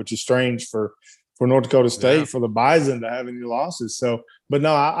this year, which is strange for North Dakota State, for the Bison to have any losses. So, but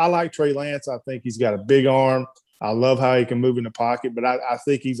no, I like Trey Lance. I think he's got a big arm. I love how he can move in the pocket, but I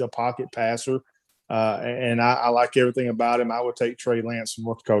think he's a pocket passer, and I like everything about him. I would take Trey Lance from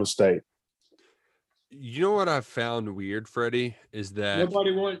North Dakota State. You know what I found weird, Freddie, is that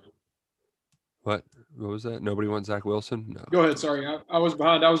nobody wants. What was that? Nobody wants Zach Wilson? No. Go ahead. Sorry, I was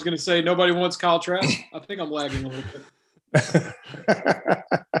behind. I was going to say nobody wants Kyle Trask. I think I'm lagging a little bit.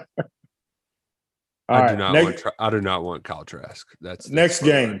 I do not want Kyle Trask. That's next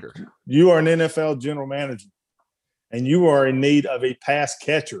game. Record. You are an NFL general manager, and you are in need of a pass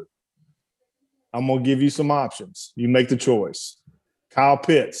catcher. I'm going to give you some options. You make the choice. Kyle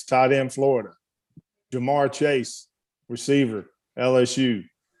Pitts, tight end, Florida. Jamar Chase, receiver, LSU.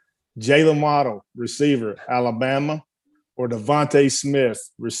 Jalen Waddle, receiver, Alabama. Or Devontae Smith,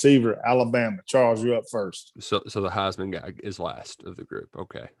 receiver, Alabama. Charles, you're up first. So the Heisman guy is last of the group.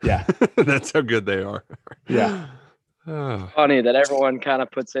 Okay. Yeah. That's how good they are. Yeah. Funny that everyone kind of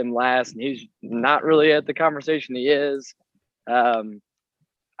puts him last, and he's not really at the conversation he is.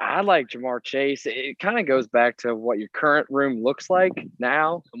 I like Jamar Chase. It kind of goes back to what your current room looks like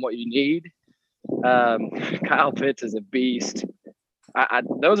now and what you need. Kyle Pitts is a beast.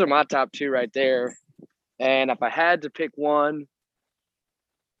 Those are my top 2 right there. And if I had to pick one,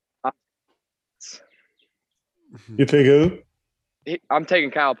 you pick who? I'm taking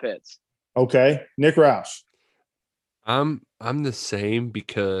Kyle Pitts. Okay, Nick Roush. I'm the same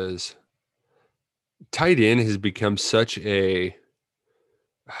because tight end has become such a.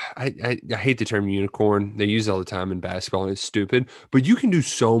 I hate the term unicorn. They use it all the time in basketball, and it's stupid. But you can do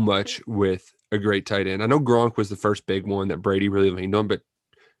so much with a great tight end. I know Gronk was the first big one that Brady really leaned on, but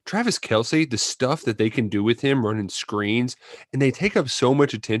Travis Kelce, the stuff that they can do with him running screens, and they take up so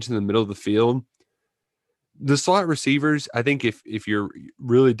much attention in the middle of the field. The slot receivers, I think if you're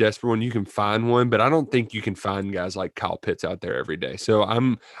really desperate one, you can find one, but I don't think you can find guys like Kyle Pitts out there every day. So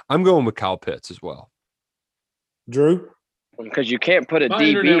I'm going with Kyle Pitts as well. Drew? Because you can't put a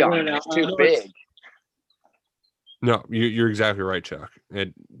DB on it. It's too big. No, you're exactly right, Chuck.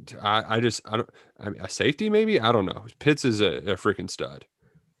 And I don't. I mean, a safety maybe. I don't know. Pitts is a freaking stud.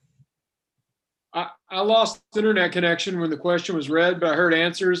 I lost internet connection when the question was read, but I heard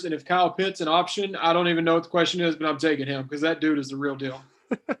answers. And if Kyle Pitts an option, I don't even know what the question is, but I'm taking him because that dude is the real deal.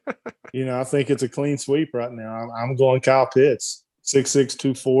 I think it's a clean sweep right now. I'm going Kyle Pitts. 6'6",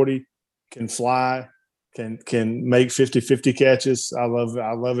 240, can fly, can make 50-50 catches. I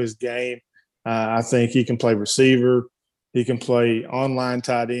love his game. I think he can play receiver. He can play online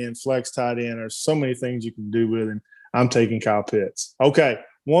tight end, flex tight end. There's so many things you can do with him. I'm taking Kyle Pitts. Okay,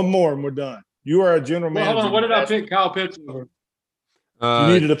 one more and we're done. You are a general manager. Hold on. What did I pick Kyle Pitts for?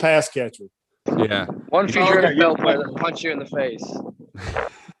 You needed a pass catcher. Yeah. One future NFL player that punch you in the face.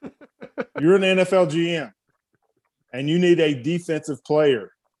 You're an NFL GM, and you need a defensive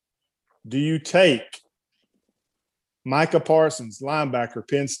player. Do you take Micah Parsons, linebacker,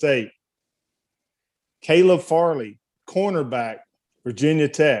 Penn State, Caleb Farley, cornerback, Virginia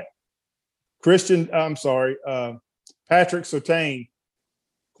Tech, Patrick Surtain,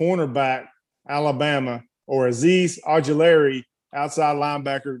 cornerback, Alabama, or Azeez Ojulari, outside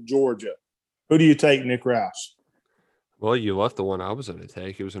linebacker, Georgia? Who do you take, Nick Roush? Well, you left the one I was going to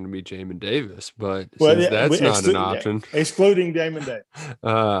take. It was going to be Jamin Davis, but since that's not an option. Excluding Jamin Davis.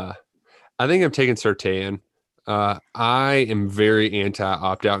 I think I'm taking Surtain. I am very anti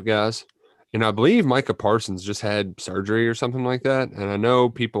opt-out guys. And I believe Micah Parsons just had surgery or something like that. And I know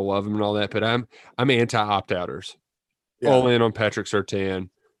people love him and all that, but I'm anti opt-outers. Yeah. All in on Patrick Surtain,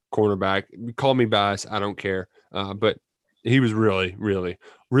 cornerback. Call me biased, I don't care. But he was really, really,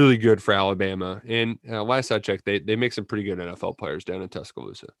 really good for Alabama. And last I checked, they make some pretty good NFL players down in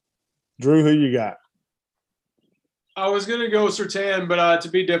Tuscaloosa. Drew, who you got? I was going to go Surtain, but to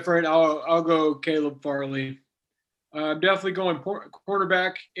be different, I'll go Caleb Farley. I'm definitely going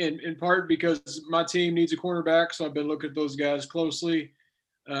cornerback in part because my team needs a cornerback, so I've been looking at those guys closely.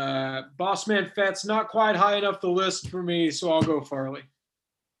 Bossman Fett's not quite high enough the list for me, so I'll go Farley.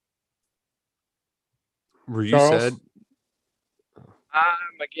 Were you Charles? said?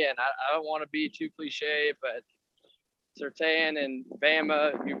 Again, I don't want to be too cliche, but Surtain and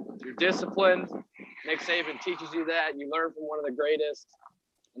Bama, you're disciplined. Nick Saban teaches you that. You learn from one of the greatest.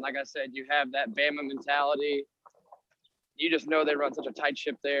 And like I said, you have that Bama mentality. You just know they run such a tight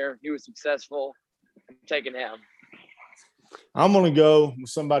ship there. He was successful. I'm taking him. I'm going to go with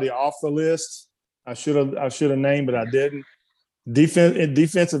somebody off the list. I should have named, but I didn't.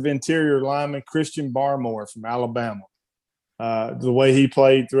 Defensive interior lineman Christian Barmore from Alabama. The way he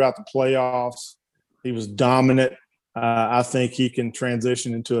played throughout the playoffs, he was dominant. I think he can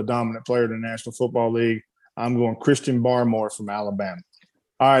transition into a dominant player in the National Football League. I'm going Christian Barmore from Alabama.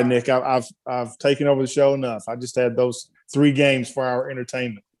 All right, Nick, I've taken over the show enough. I just had those 3 games for our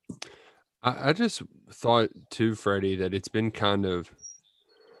entertainment. I just thought too, Freddie, that it's been kind of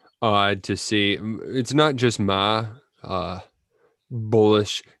odd to see. It's not just my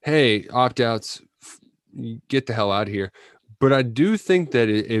bullish, hey, opt-outs, get the hell out of here. But I do think that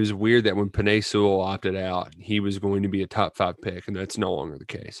it was weird that when Penei Sewell opted out, he was going to be a top 5 pick, and that's no longer the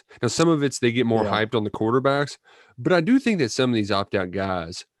case. Now, some of it's they get more hyped on the quarterbacks, but I do think that some of these opt-out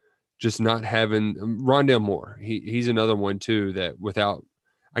guys just not having Rondale Moore. He's another one too that without,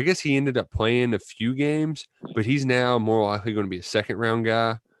 I guess he ended up playing a few games, but he's now more likely going to be a second-round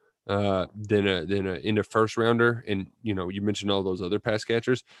guy than a first rounder. And you mentioned all those other pass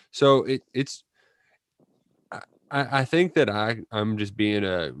catchers, so it's. I think that I'm just being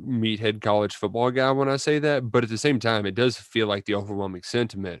a meathead college football guy when I say that, but at the same time, it does feel like the overwhelming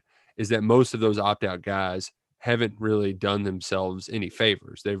sentiment is that most of those opt-out guys haven't really done themselves any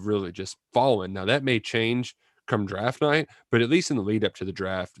favors. They've really just fallen. Now, that may change come draft night, but at least in the lead up to the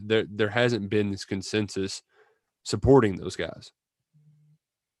draft, there hasn't been this consensus supporting those guys.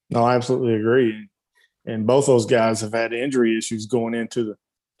 No, I absolutely agree. And both those guys have had injury issues going into the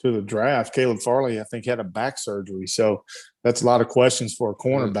draft. Caleb Farley, I think, had a back surgery. So that's a lot of questions for a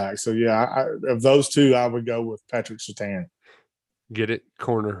cornerback. So, yeah, of those two, I would go with Patrick Surtain. Get it?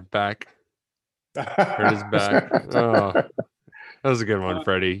 Cornerback. Hurt his back. Oh, that was a good one,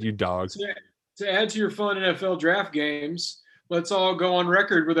 Freddie. You dog. To add to your fun NFL draft games, let's all go on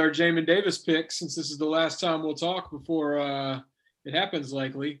record with our Jamin Davis pick, since this is the last time we'll talk before it happens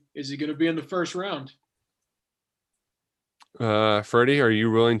likely. Is he going to be in the first round? Freddie, are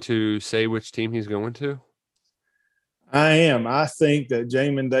you willing to say which team he's going to? I am. I think that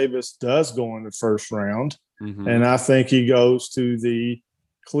Jamin Davis does go in the first round, and I think he goes to the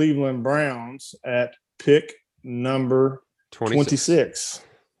Cleveland Browns at pick number 26.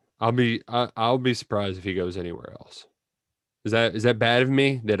 I'll be surprised if he goes anywhere else. Is that bad of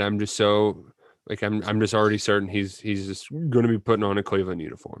me that I'm just so like I'm just already certain he's just going to be putting on a Cleveland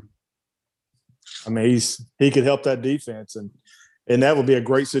uniform? I mean, he could help that defense, and that would be a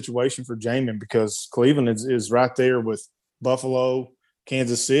great situation for Jamin because Cleveland is right there with Buffalo,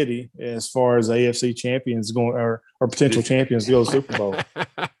 Kansas City as far as AFC champions going or potential champions go to the Super Bowl.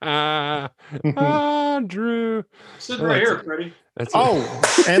 Drew, sitting right here, Freddie.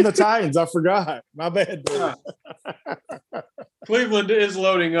 And the Titans. I forgot. My bad. Cleveland is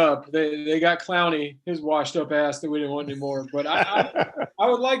loading up. They got Clowney, his washed up ass that we didn't want anymore. But I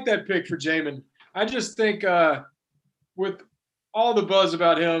would like that pick for Jamin. I just think with all the buzz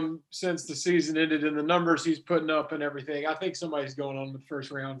about him since the season ended and the numbers he's putting up and everything, I think somebody's going on in the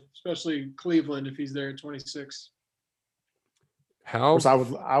first round, especially Cleveland if he's there at 26.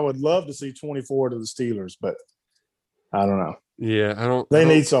 I would love to see 24 to the Steelers, but I don't know. Yeah, I don't. They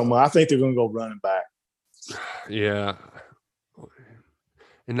need someone. I think they're going to go running back. Yeah.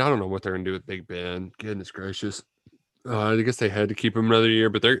 And I don't know what they're going to do with Big Ben. Goodness gracious. I guess they had to keep him another year,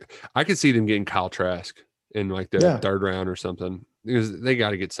 but I could see them getting Kyle Trask in like the third round or something because they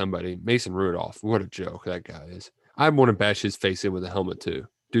got to get somebody. Mason Rudolph. What a joke that guy is. I want to bash his face in with a helmet too.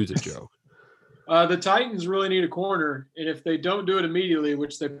 Dude's a joke. The Titans really need a corner, and if they don't do it immediately,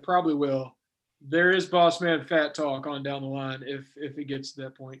 which they probably will, there is boss man fat talk on down the line if it gets to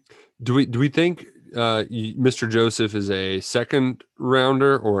that point. Do we think Mr. Joseph is a second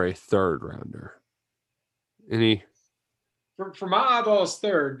rounder or a third rounder? Any? For my eyeballs,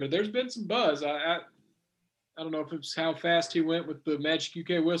 third, but there's been some buzz. I don't know if it's how fast he went with the Magic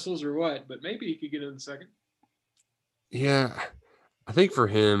UK whistles or what, but maybe he could get in the second. Yeah, I think for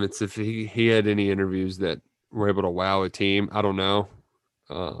him, it's if he had any interviews that were able to wow a team. I don't know.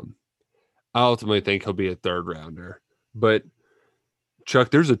 I ultimately think he'll be a third rounder. But,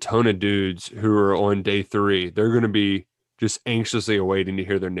 Chuck, there's a ton of dudes who are on day 3. They're going to be just anxiously awaiting to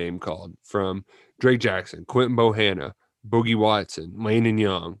hear their name called, from Drake Jackson, Quentin Bohanna, Boogie Watson, Landon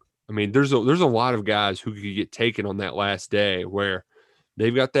Young. I mean, there's a lot of guys who could get taken on that last day where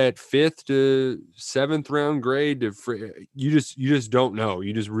they've got that 5th to 7th round grade. You just don't know.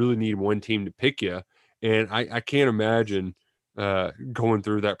 You just really need one team to pick you. And I can't imagine going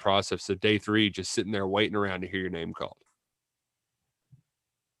through that process of day 3, just sitting there waiting around to hear your name called.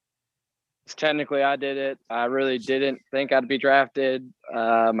 Technically, I did it. I really didn't think I'd be drafted.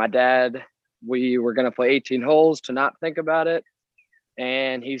 My dad, we were going to play 18 holes to not think about it.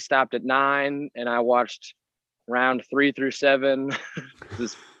 And he stopped at 9, and I watched round 3 through 7. It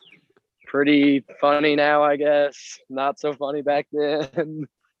was pretty funny now, I guess. Not so funny back then.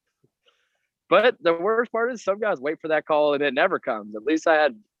 But the worst part is some guys wait for that call and it never comes. At least I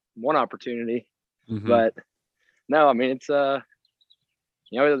had one opportunity. Mm-hmm. But no, I mean, it's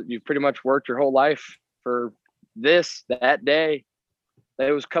you've pretty much worked your whole life for that day.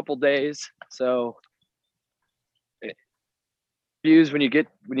 It was a couple days. So when you get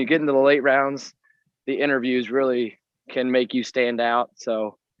into the late rounds, the interviews really can make you stand out.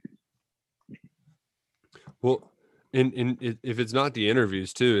 So well, and if it's not the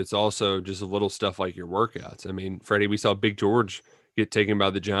interviews too, it's also just a little stuff like your workouts. I mean, Freddie, we saw Big George get taken by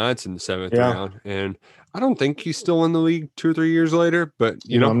the Giants in the 7th round, and I don't think he's still in the league 2 or 3 years later. But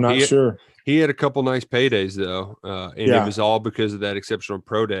I'm not sure. He had a couple nice paydays though, and it was all because of that exceptional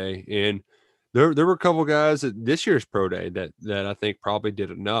pro day. And there were a couple guys at this year's pro day that I think probably did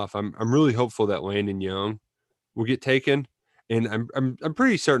enough. I'm really hopeful that Landon Young will get taken. And I'm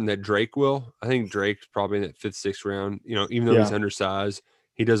pretty certain that Drake will. I think Drake's probably in that 5th, 6th round. Even though he's undersized,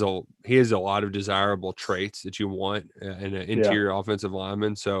 he has a lot of desirable traits that you want in an interior offensive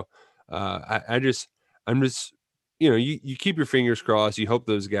lineman. So I'm just you keep your fingers crossed. You hope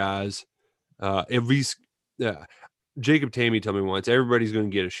those guys at least. Jacob Tammy told me once, everybody's going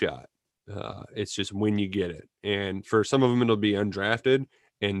to get a shot. It's just when you get it, and for some of them it'll be undrafted.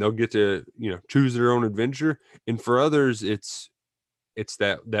 And they'll get to, choose their own adventure. And for others, it's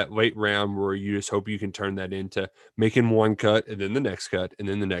that late round where you just hope you can turn that into making one cut and then the next cut and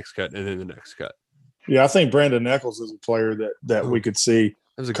then the next cut and then the next cut. Yeah, I think Brandon Eccles is a player that we could see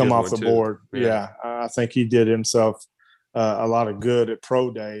come off the board. Yeah, I think he did himself a lot of good at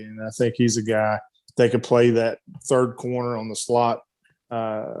pro day. And I think he's a guy that could play that third corner on the slot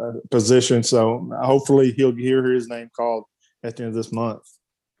position. So hopefully he'll hear his name called at the end of this month.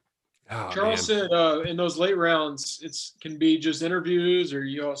 Oh, Charles said in those late rounds, it can be just interviews, or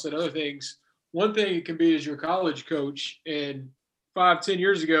you all said other things. One thing it can be is your college coach. And 5-10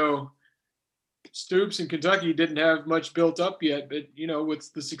 years ago, Stoops in Kentucky didn't have much built up yet. But,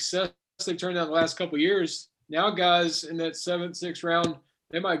 with the success they've turned out the last couple of years, now guys in that 7th, 6th round,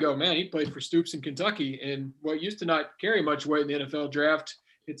 they might go, man, he played for Stoops in Kentucky. And what used to not carry much weight in the NFL draft,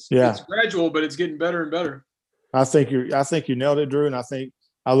 it's gradual, but it's getting better and better. I think you nailed it, Drew. And I think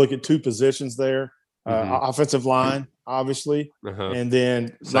I look at 2 positions there, offensive line, obviously, and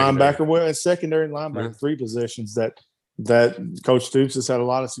then linebacker, and secondary linebacker, 3 positions that Coach Stoops has had a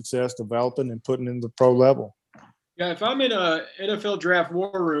lot of success developing and putting in the pro level. Yeah, if I'm in a NFL draft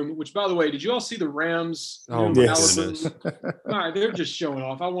war room, which, by the way, did you all see the Rams? Oh, yes. All right, they're just showing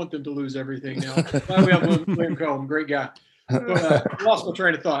off. I want them to lose everything now. We have Liam Cohen, great guy. But lost my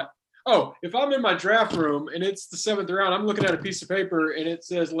train of thought. Oh, if I'm in my draft room and it's the 7th round, I'm looking at a piece of paper and it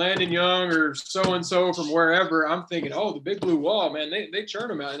says Landon Young or so-and-so from wherever. I'm thinking, the big blue wall, man, they churn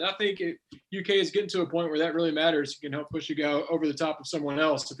them out. And I think UK is getting to a point where that really matters. You can help push you go over the top of someone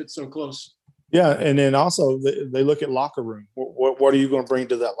else if it's so close. Yeah, and then also they look at locker room. What are you going to bring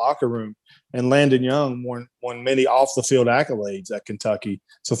to that locker room? And Landon Young won many off-the-field accolades at Kentucky.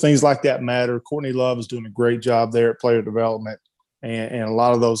 So things like that matter. Courtney Love is doing a great job there at player development. And a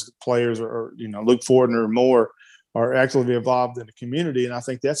lot of those players are Luke Ford or more are actively involved in the community. And I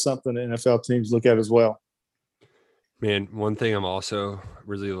think that's something the NFL teams look at as well. Man, one thing I'm also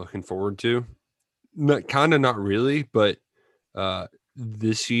really looking forward to, not really, but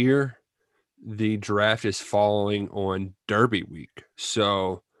this year, the draft is falling on Derby week.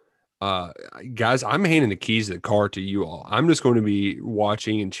 So Guys, I'm handing the keys to the car to you all. I'm just going to be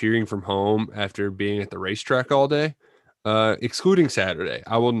watching and cheering from home after being at the racetrack all day, excluding Saturday.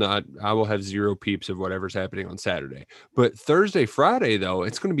 I will have zero peeps of whatever's happening on Saturday. But Thursday, Friday, though,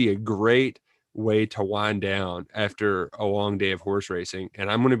 it's going to be a great way to wind down after a long day of horse racing.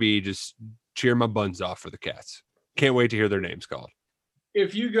 And I'm going to be just cheering my buns off for the Cats. Can't wait to hear their names called.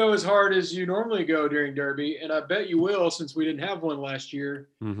 If you go as hard as you normally go during Derby, and I bet you will since we didn't have one last year,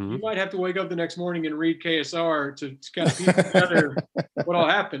 you might have to wake up the next morning and read KSR to kind of piece together what'll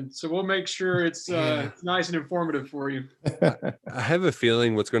happen. So we'll make sure it's nice and informative for you. I have a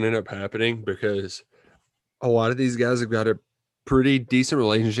feeling what's going to end up happening, because a lot of these guys have got a pretty decent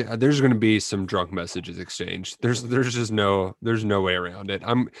relationship. There's going to be some drunk messages exchanged. There's no way around it.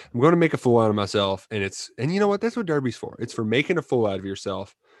 I'm going to make a fool out of myself, and you know what? That's what Derby's for. It's for making a fool out of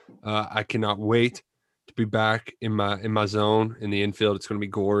yourself. I cannot wait to be back in my zone in the infield. It's going to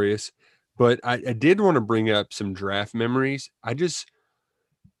be glorious. But I did want to bring up some draft memories. I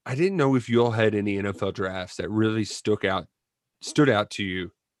didn't know if you all had any NFL drafts that really stood out to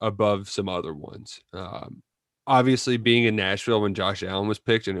you above some other ones. Obviously, being in Nashville when Josh Allen was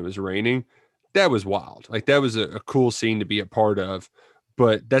picked and it was raining, that was wild. Like, that was a cool scene to be a part of,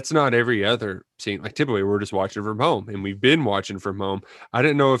 but that's not every other scene. Like, typically we're just watching from home, and we've been watching from home. I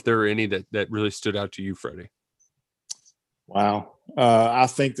didn't know if there were any that really stood out to you, Freddie. Wow. I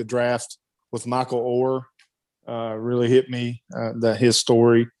think the draft with Michael Orr really hit me, his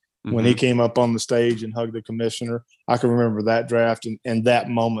story when he came up on the stage and hugged the commissioner. I can remember that draft and that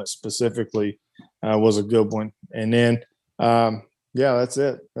moment specifically was a good one. And then, that's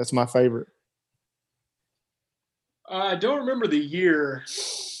it. That's my favorite. I don't remember the year,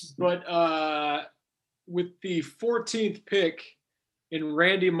 but with the 14th pick and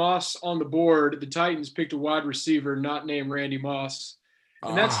Randy Moss on the board, the Titans picked a wide receiver not named Randy Moss.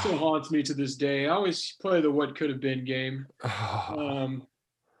 And that still haunts me to this day. I always play the what could have been game.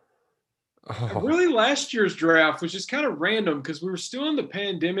 Really, last year's draft was just kind of random because we were still in the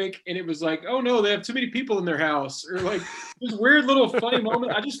pandemic, and it was like, oh no, they have too many people in their house, or like this weird little funny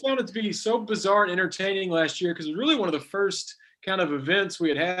moment. I just found it to be so bizarre and entertaining last year because it was really one of the first kind of events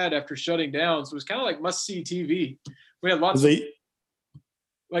we had after shutting down. So it was kind of like must-see TV. We had lots of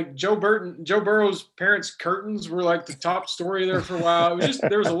like Joe Burrow's parents' curtains were like the top story there for a while. It was just,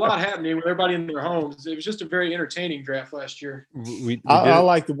 there was a lot happening with everybody in their homes. It was just a very entertaining draft last year. I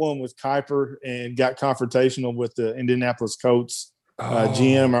like the one with Kuiper and got confrontational with the Indianapolis Colts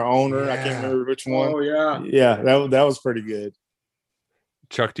GM or owner. Yeah. I can't remember which one. Oh yeah. Yeah. That was pretty good.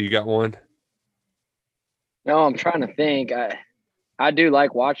 Chuck, do you got one? No, I'm trying to think. I do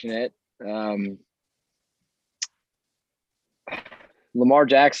like watching it. Lamar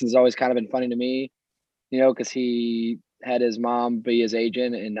Jackson's always kind of been funny to me, because he had his mom be his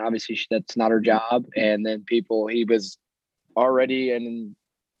agent, and obviously that's not her job. And then he was already in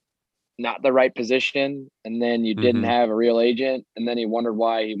not the right position, and then you didn't have a real agent, and then he wondered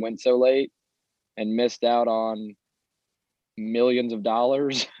why he went so late and missed out on millions of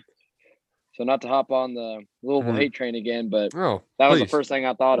dollars. So not to hop on the Louisville hate train again, but that was the first thing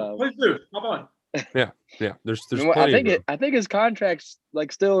I thought of. Please do. Hop on. Yeah. There's plenty. I think his contract's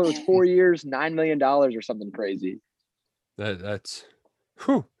like still it was 4 years, $9 million or something crazy. That's,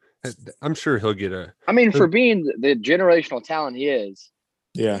 whew. I'm sure he'll get a. I mean, for being the generational talent he is.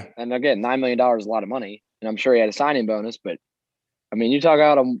 Yeah. And again, $9 million is a lot of money, and I'm sure he had a signing bonus. But I mean, you talk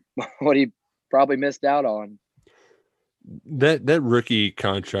about what he probably missed out on. That rookie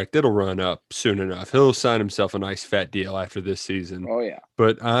contract, it'll run up soon enough. He'll sign himself a nice fat deal after this season. Oh yeah.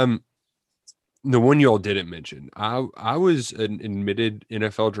 But the one you all didn't mention, I was an admitted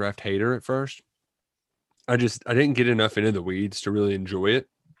NFL draft hater at first. I didn't get enough into the weeds to really enjoy it.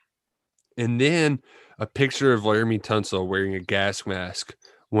 And then a picture of Laramie Tunsil wearing a gas mask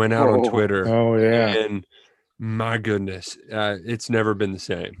went out on Twitter. Oh yeah. And my goodness, it's never been the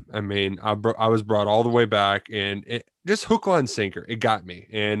same. I mean, I was brought all the way back, and it just hook, line, sinker. It got me,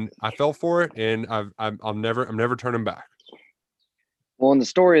 and I fell for it, and I'm never turning back. Well, in the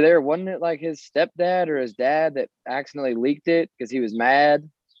story there, wasn't it like his stepdad or his dad that accidentally leaked it because he was mad?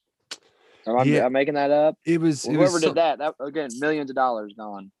 I'm making that up. Whoever did that again, millions of dollars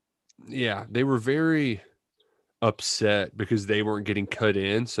gone. Yeah, they were very upset because they weren't getting cut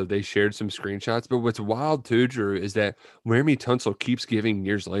in, so they shared some screenshots. But what's wild too, Drew, is that Laramie Tunsil keeps giving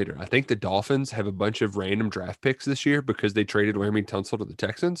years later. I think the Dolphins have a bunch of random draft picks this year because they traded Laramie Tunsil to the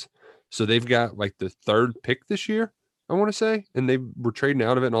Texans. So they've got like the third pick this year, I want to say, and they were trading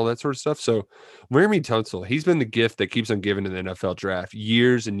out of it and all that sort of stuff. So Laramie Tunsil, he's been the gift that keeps on giving to the NFL draft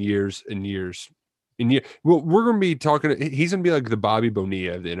years and years and years And well, we're going to be talking. He's going to be like the Bobby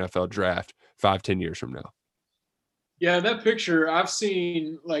Bonilla of the NFL draft 5-10 years from now. Yeah, that picture I've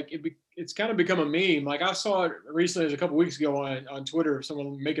seen, like it's kind of become a meme. Like I saw it recently, it was a couple weeks ago on Twitter,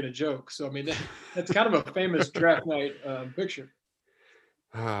 someone making a joke. So I mean, that's kind of a famous draft night picture.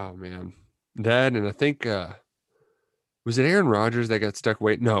 Oh man, that, and I think was it Aaron Rodgers that got stuck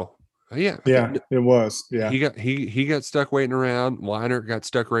waiting? No, yeah, it was. Yeah, he got stuck waiting around. Weiner got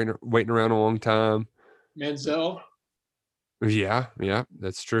stuck waiting around a long time. Manziel. Yeah,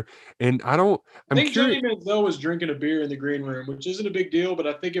 that's true. And I think Johnny Manziel was drinking a beer in the green room, which isn't a big deal, but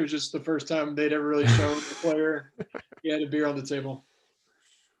I think it was just the first time they'd ever really shown the player he had a beer on the table.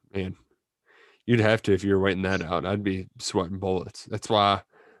 Man, you'd have to if you were waiting that out. I'd be sweating bullets. That's why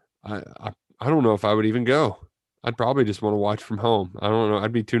I don't know if I would even go. I'd probably just want to watch from home. I don't know.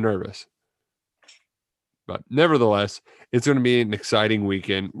 I'd be too nervous. But nevertheless, it's going to be an exciting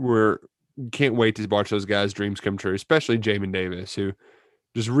weekend. Can't wait to watch those guys' dreams come true, especially Jamin Davis, who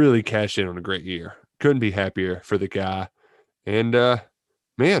just really cashed in on a great year. Couldn't be happier for the guy. And,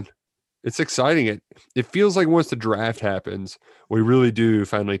 man, it's exciting. It feels like once the draft happens, we really do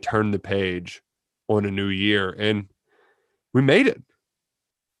finally turn the page on a new year. And we made it.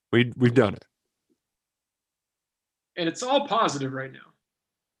 We've done it. And it's all positive right now.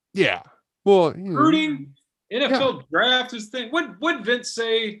 Yeah. Well, recruiting, NFL draft is thing. What Vince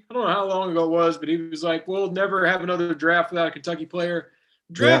say? I don't know how long ago it was, but he was like, "We'll never have another draft without a Kentucky player."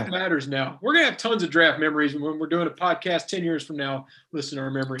 Draft matters now. We're gonna have tons of draft memories when we're doing a podcast 10 years from now. Listen to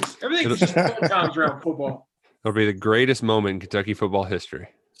our memories. Everything's just fun times around football. It'll be the greatest moment in Kentucky football history.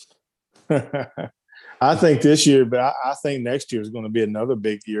 I think this year, but I think next year is going to be another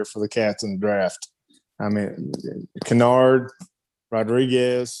big year for the Cats in the draft. I mean, Kennard,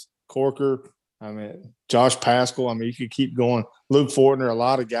 Rodriguez, Corker. I mean, Josh Paschal. I mean, you could keep going. Luke Fortner. A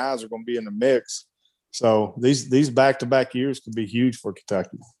lot of guys are going to be in the mix. So these back-to-back years could be huge for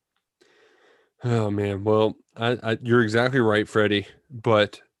Kentucky. Oh man, well, you're exactly right, Freddie.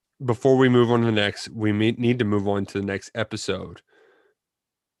 But before we move on to the next, we need to move on to the next episode.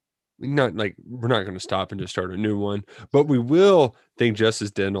 We're not going to stop and just start a new one, but we will thank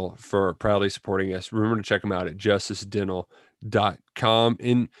Justice Dental for proudly supporting us. Remember to check them out at justicedental.com.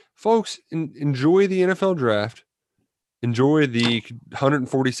 And folks, enjoy the NFL draft. Enjoy the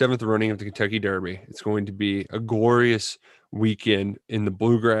 147th running of the Kentucky Derby. It's going to be a glorious weekend in the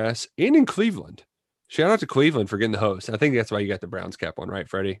Bluegrass and in Cleveland. Shout out to Cleveland for getting the host. I think that's why you got the Browns cap on, right,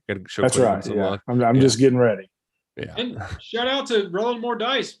 Freddie? Got to show that's Cleveland right. Yeah. I'm just getting ready. Yeah. And shout out to rolling more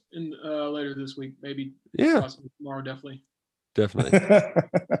dice in later this week, maybe. Yeah. Possibly tomorrow, definitely.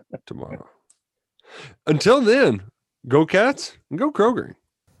 Tomorrow. Until then, go Cats and go Kroger.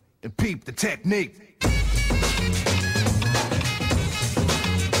 And peep the technique.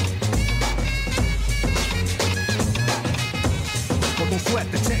 Don't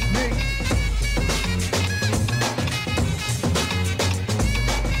sweat the technique.